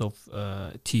 because of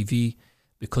TV,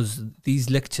 because these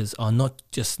lectures are not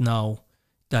just now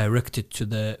directed to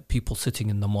the people sitting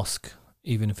in the mosque,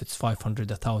 even if it's 500,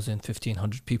 1,000,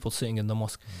 1,500 people sitting in the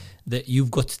mosque, that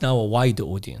you've got now a wider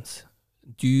audience.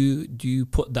 Do you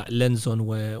put that lens on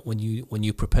where when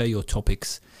you prepare your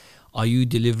topics, are you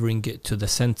delivering it to the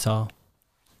center?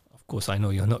 Of course, I know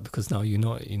you're not, because now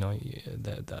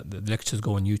the lectures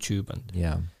go on YouTube, and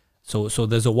yeah. So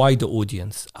there's a wider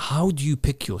audience. How do you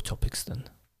pick your topics then?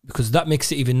 Because that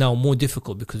makes it even now more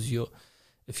difficult, because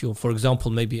if you're, for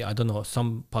example, maybe, I don't know,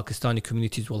 some Pakistani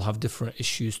communities will have different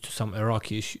issues to some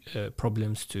Iraqi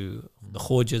problems to the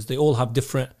Khojas. They all have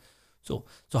different. So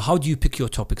how do you pick your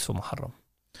topics for Muharram?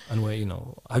 And where,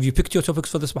 have you picked your topics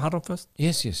for this Muharram first?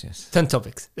 Yes. 10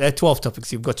 topics, 12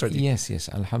 topics you've got ready. Yes.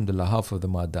 Alhamdulillah, half of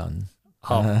them are done.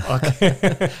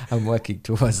 Okay. I'm working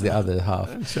towards the other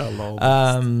half.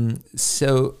 Inshallah.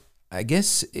 So I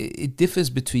guess it differs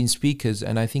between speakers,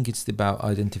 and I think it's about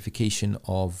identification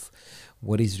of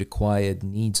what is required,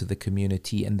 needs of the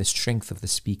community, and the strength of the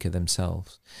speaker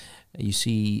themselves. You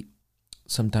see,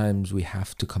 sometimes we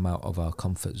have to come out of our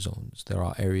comfort zones. There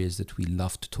are areas that we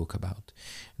love to talk about.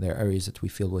 There are areas that we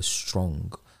feel we're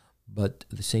strong. But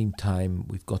at the same time,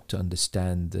 we've got to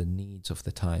understand the needs of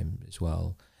the time as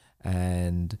well.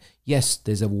 And yes,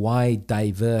 there's a wide,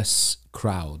 diverse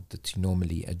crowd that you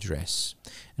normally address.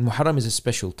 And Muharram is a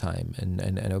special time.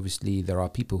 And obviously, there are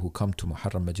people who come to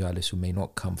Muharram Majalis who may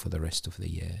not come for the rest of the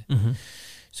year. Mm-hmm.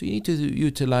 So you need to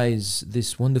utilize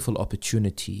this wonderful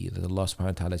opportunity that Allah subhanahu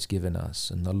wa ta'ala has given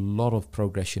us, and a lot of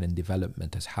progression and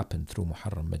development has happened through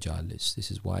Muharram Majalis.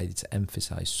 This is why it's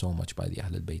emphasized so much by the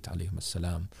Ahlul Bayt alayhim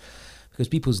as-salam, because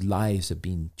people's lives have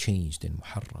been changed in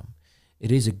Muharram.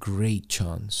 It is a great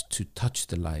chance to touch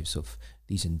the lives of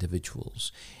these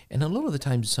individuals. And a lot of the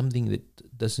times something that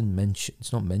it's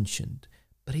not mentioned,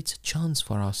 but it's a chance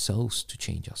for ourselves to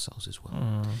change ourselves as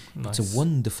well. Nice. It's a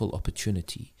wonderful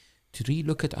opportunity to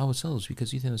re-look at ourselves,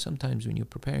 because sometimes when you're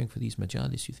preparing for these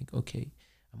majalis, you think, okay,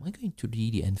 am I going to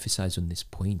really emphasize on this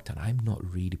point and I'm not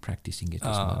really practicing it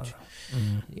as much?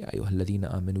 Ya ayyuhalladhina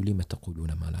amanu lima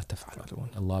taquluna ma la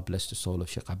taf'alun. Allah bless the soul of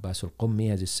Sheikh Abbas al-Qummi,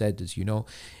 as he said,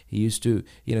 he used to,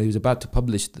 he was about to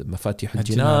publish the Mafatih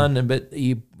al-Jinan, but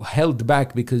he held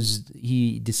back because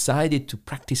he decided to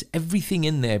practice everything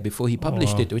in there before he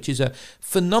published it, which is a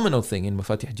phenomenal thing. In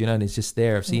Mafatih al-Jinan, it's just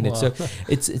there, I've seen it. So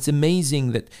it's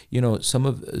amazing that, some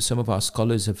of our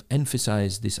scholars have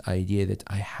emphasized this idea that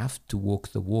I have to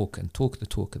walk the walk and talk the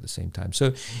talk at the same time.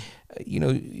 So,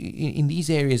 in these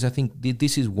areas, I think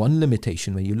this is one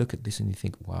limitation where you look at this and you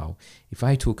think, wow, if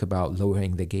I talk about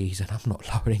lowering the gaze and I'm not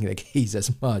lowering the gaze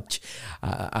as much,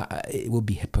 it will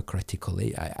be hypocritical.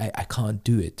 I can't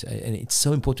do it. And it's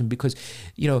so important because,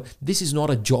 this is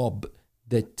not a job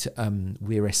that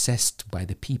we're assessed by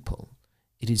the people.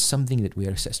 It is something that we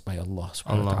are assessed by Allah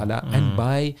subhanahu wa ta'ala and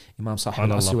by Imam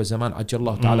Sahib al-Asr wa Zaman,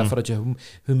 Ajjallahu ta'ala farajah,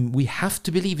 whom we have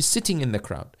to believe is sitting in the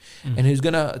crowd and who's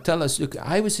going to tell us, look,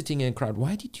 I was sitting in a crowd.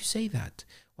 Why did you say that?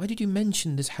 Why did you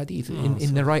mention this hadith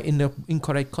in the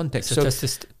incorrect context? So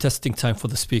testing time for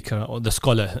the speaker or the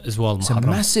scholar as well. It's a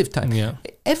massive time. Yeah.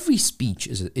 Every speech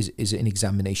is an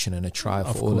examination and a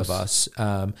trial for all of us.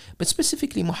 But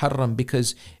specifically Muharram,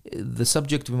 because the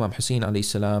subject of Imam Hussein alayhi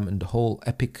salam and the whole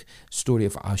epic story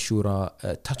of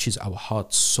Ashura touches our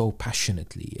hearts so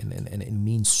passionately, and it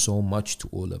means so much to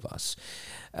all of us.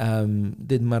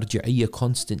 The Marji'iyya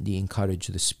constantly encourage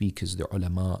the speakers, the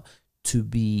ulama, to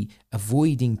be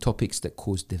avoiding topics that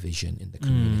cause division in the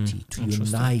community, to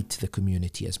unite the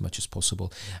community as much as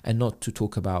possible, and not to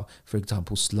talk about, for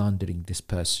example, slandering this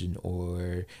person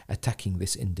or attacking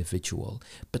this individual,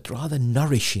 but rather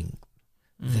nourishing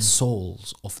the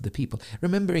souls of the people.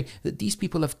 Remembering that these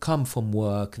people have come from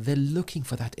work, they're looking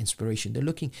for that inspiration. They're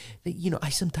looking, I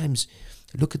sometimes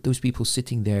look at those people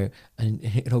sitting there and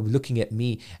looking at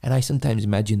me, and I sometimes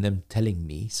imagine them telling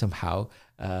me somehow,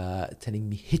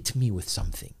 hit me with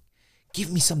something.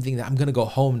 Give me something that I'm going to go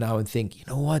home now and think, you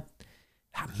know what?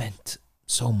 That meant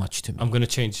so much to me. I'm going to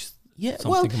change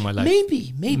something in my life.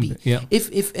 Maybe. Yeah.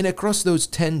 If across those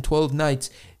 10, 12 nights,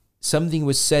 something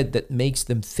was said that makes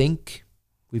them think,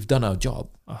 we've done our job.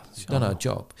 We've done our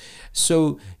job.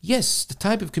 So yes, the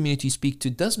type of community you speak to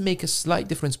does make a slight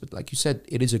difference, but like you said,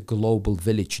 it is a global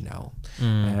village now.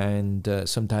 And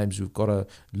sometimes we've got to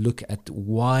look at a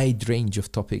wide range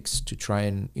of topics to try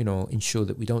and, ensure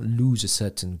that we don't lose a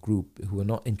certain group who are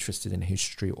not interested in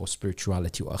history or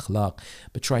spirituality or akhlaq,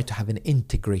 but try to have an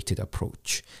integrated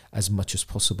approach as much as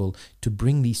possible to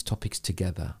bring these topics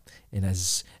together in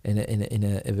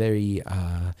a very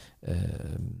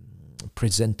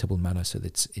presentable manner, so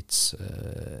that it's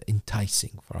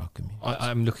enticing for our community.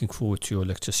 I'm looking forward to your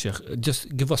lecture, Sheikh.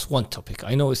 Just give us one topic.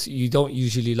 I know you don't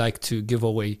usually like to give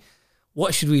away.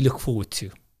 What should we look forward to?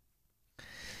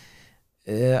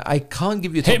 I can't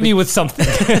give you a topic. Hit me with something.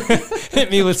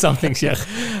 Hit me with something, Sheikh.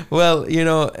 Well,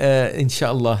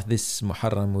 inshallah, this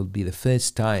Muharram will be the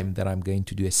first time that I'm going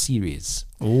to do a series.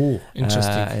 Oh,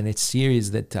 interesting. And it's a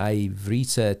series that I've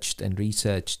researched,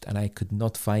 and I could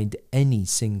not find any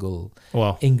single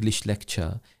English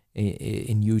lecture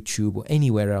in YouTube or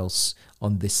anywhere else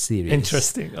on this series.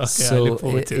 Interesting. Okay, so I look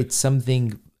forward to it. It's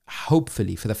something,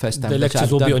 hopefully, for the first time. The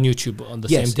lectures will be on YouTube on the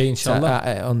same day,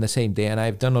 inshallah? On the same day. And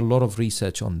I've done a lot of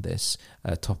research on this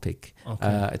topic.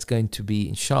 Okay. It's going to be,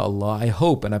 inshallah, I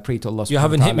hope and I pray to Allah. You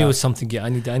haven't hit me with something yet. I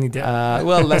need it.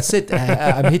 Well, that's it.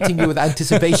 I'm hitting you with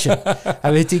anticipation.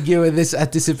 I'm hitting you with this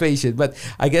anticipation. But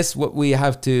I guess what we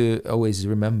have to always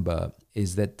remember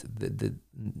is that the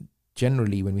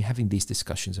generally, when we're having these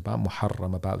discussions about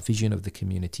Muharram, about vision of the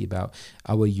community, about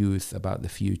our youth, about the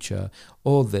future,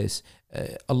 all this,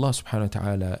 Allah subhanahu wa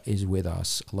ta'ala is with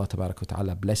us. Allah tabarak wa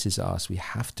ta'ala blesses us. We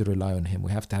have to rely on Him.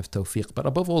 We have to have tawfiq. But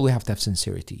above all, we have to have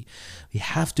sincerity. We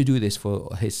have to do this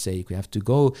for His sake. We have to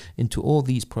go into all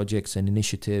these projects and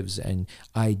initiatives and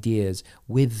ideas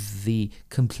with the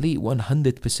complete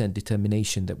 100%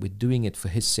 determination that we're doing it for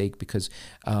His sake, because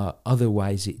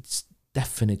otherwise it's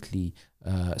definitely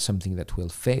something that will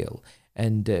fail.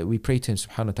 And we pray to Him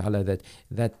subhanahu wa ta'ala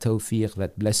that tawfiq,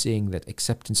 that blessing, that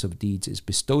acceptance of deeds is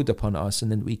bestowed upon us, and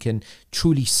then we can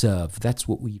truly serve. That's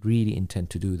what we really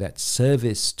intend to do. That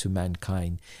service to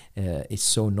mankind is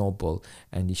so noble,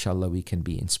 and inshallah we can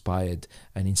be inspired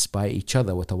and inspire each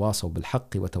other. وَتَوَاصَوْا بِالْحَقِّ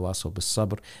وَتَوَاصَوْا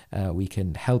بِالصَّبْرِ. We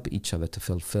can help each other to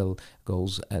fulfill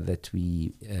goals that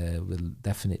we will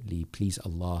definitely please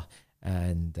Allah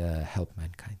and help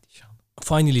mankind, inshallah.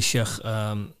 Finally, Sheikh,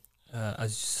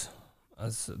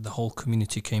 as the whole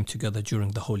community came together during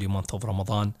the holy month of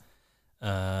Ramadan,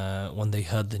 when they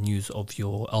heard the news of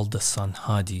your eldest son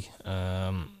Hadi,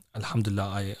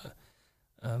 alhamdulillah,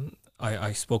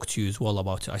 I spoke to you as well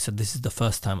about it. I said, this is the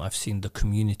first time I've seen the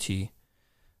community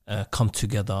come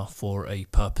together for a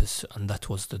purpose, and that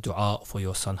was the dua for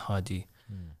your son Hadi.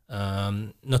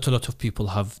 Not a lot of people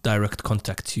have direct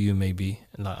contact to you, maybe.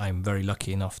 I'm very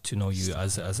lucky enough to know you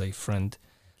as a friend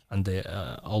and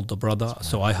the older brother.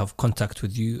 So I have contact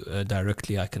with you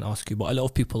directly. I can ask you. But a lot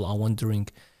of people are wondering,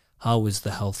 how is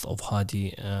the health of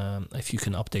Hadi? If you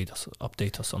can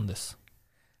update us on this.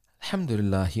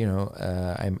 Alhamdulillah,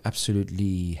 I'm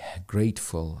absolutely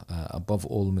grateful, above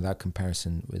all, without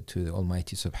comparison, to the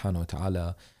Almighty subhanahu wa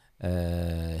ta'ala.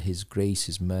 His grace,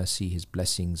 His mercy, His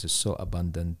blessings are so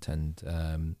abundant, and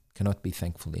cannot be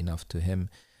thankful enough to Him,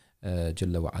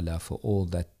 Jalla wa Ala, for all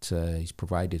that He's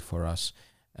provided for us.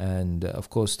 And of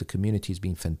course, the community has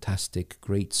been fantastic,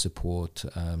 great support.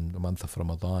 The month of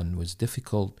Ramadan was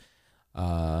difficult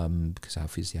because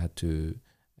Hafiz had to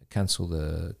cancel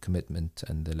the commitment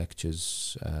and the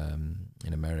lectures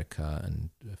in America and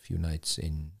a few nights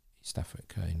in East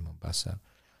Africa, in Mombasa.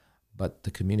 But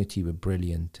the community were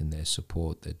brilliant in their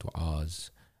support, their du'as,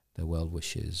 their well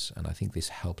wishes, and I think this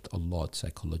helped a lot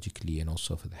psychologically and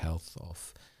also for the health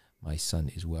of my son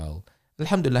as well.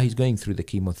 Alhamdulillah, he's going through the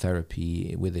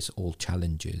chemotherapy with its all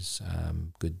challenges,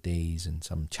 good days and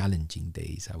some challenging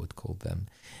days, I would call them.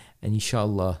 And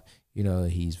inshallah,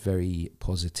 he's very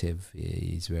positive,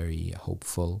 he's very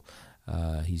hopeful,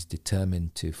 he's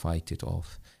determined to fight it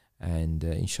off. And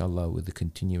inshallah, with the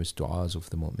continuous du'as of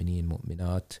the mu'mineen,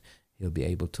 mu'minat, he'll be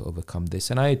able to overcome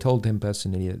this. And I told him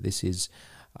personally that this is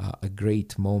a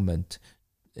great moment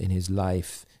in his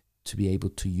life to be able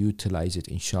to utilize it,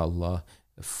 inshallah,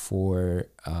 for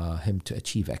him to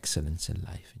achieve excellence in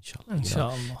life,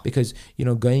 inshallah. Because,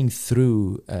 going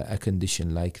through a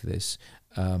condition like this,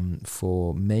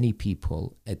 for many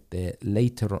people at the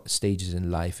later stages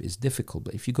in life is difficult.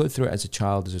 But if you go through it as a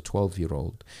child, as a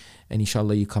 12-year-old, and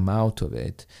inshallah you come out of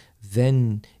it,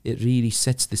 then it really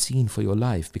sets the scene for your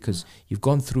life, because you've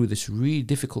gone through this really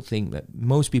difficult thing that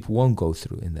most people won't go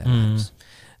through in their lives.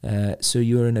 So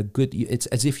you're in a good, it's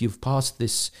as if you've passed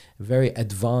this very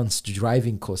advanced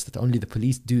driving course that only the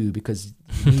police do, because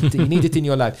you need it in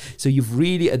your life. So you've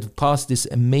really passed this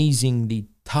amazingly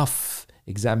tough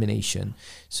examination.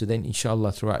 So then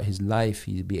inshallah throughout his life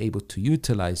he'll be able to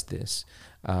utilize this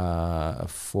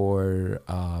for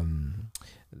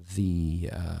the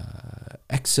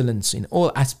excellence in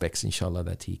all aspects, inshallah,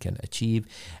 that he can achieve,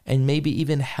 and maybe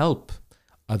even help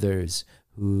others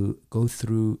who go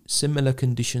through similar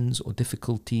conditions or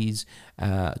difficulties,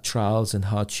 trials and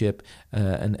hardship,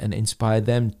 and inspire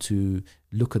them to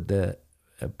look at the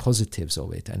positives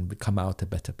of it and become out a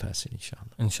better person,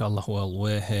 inshallah. Inshallah. Well,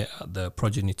 we're here at the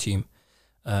Progeny team.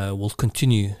 We'll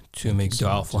continue to make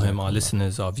dua for him. Our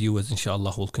listeners, our viewers,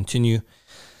 inshallah, will continue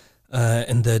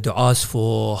in the du'as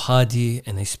for Hadi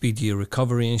and a speedy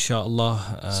recovery,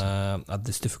 inshallah. At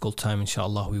this difficult time,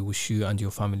 inshallah, we wish you and your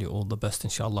family all the best,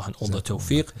 inshallah, and all the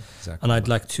tawfiq. And I'd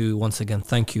like to once again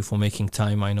thank you for making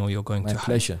time. I know you're going to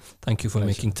pleasure. Thank you for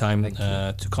making time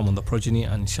to come on the Progeny,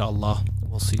 and inshallah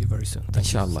we'll see you very soon.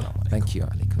 Inshallah. Thank you.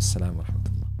 Alaikum assalam wa rahmatullah.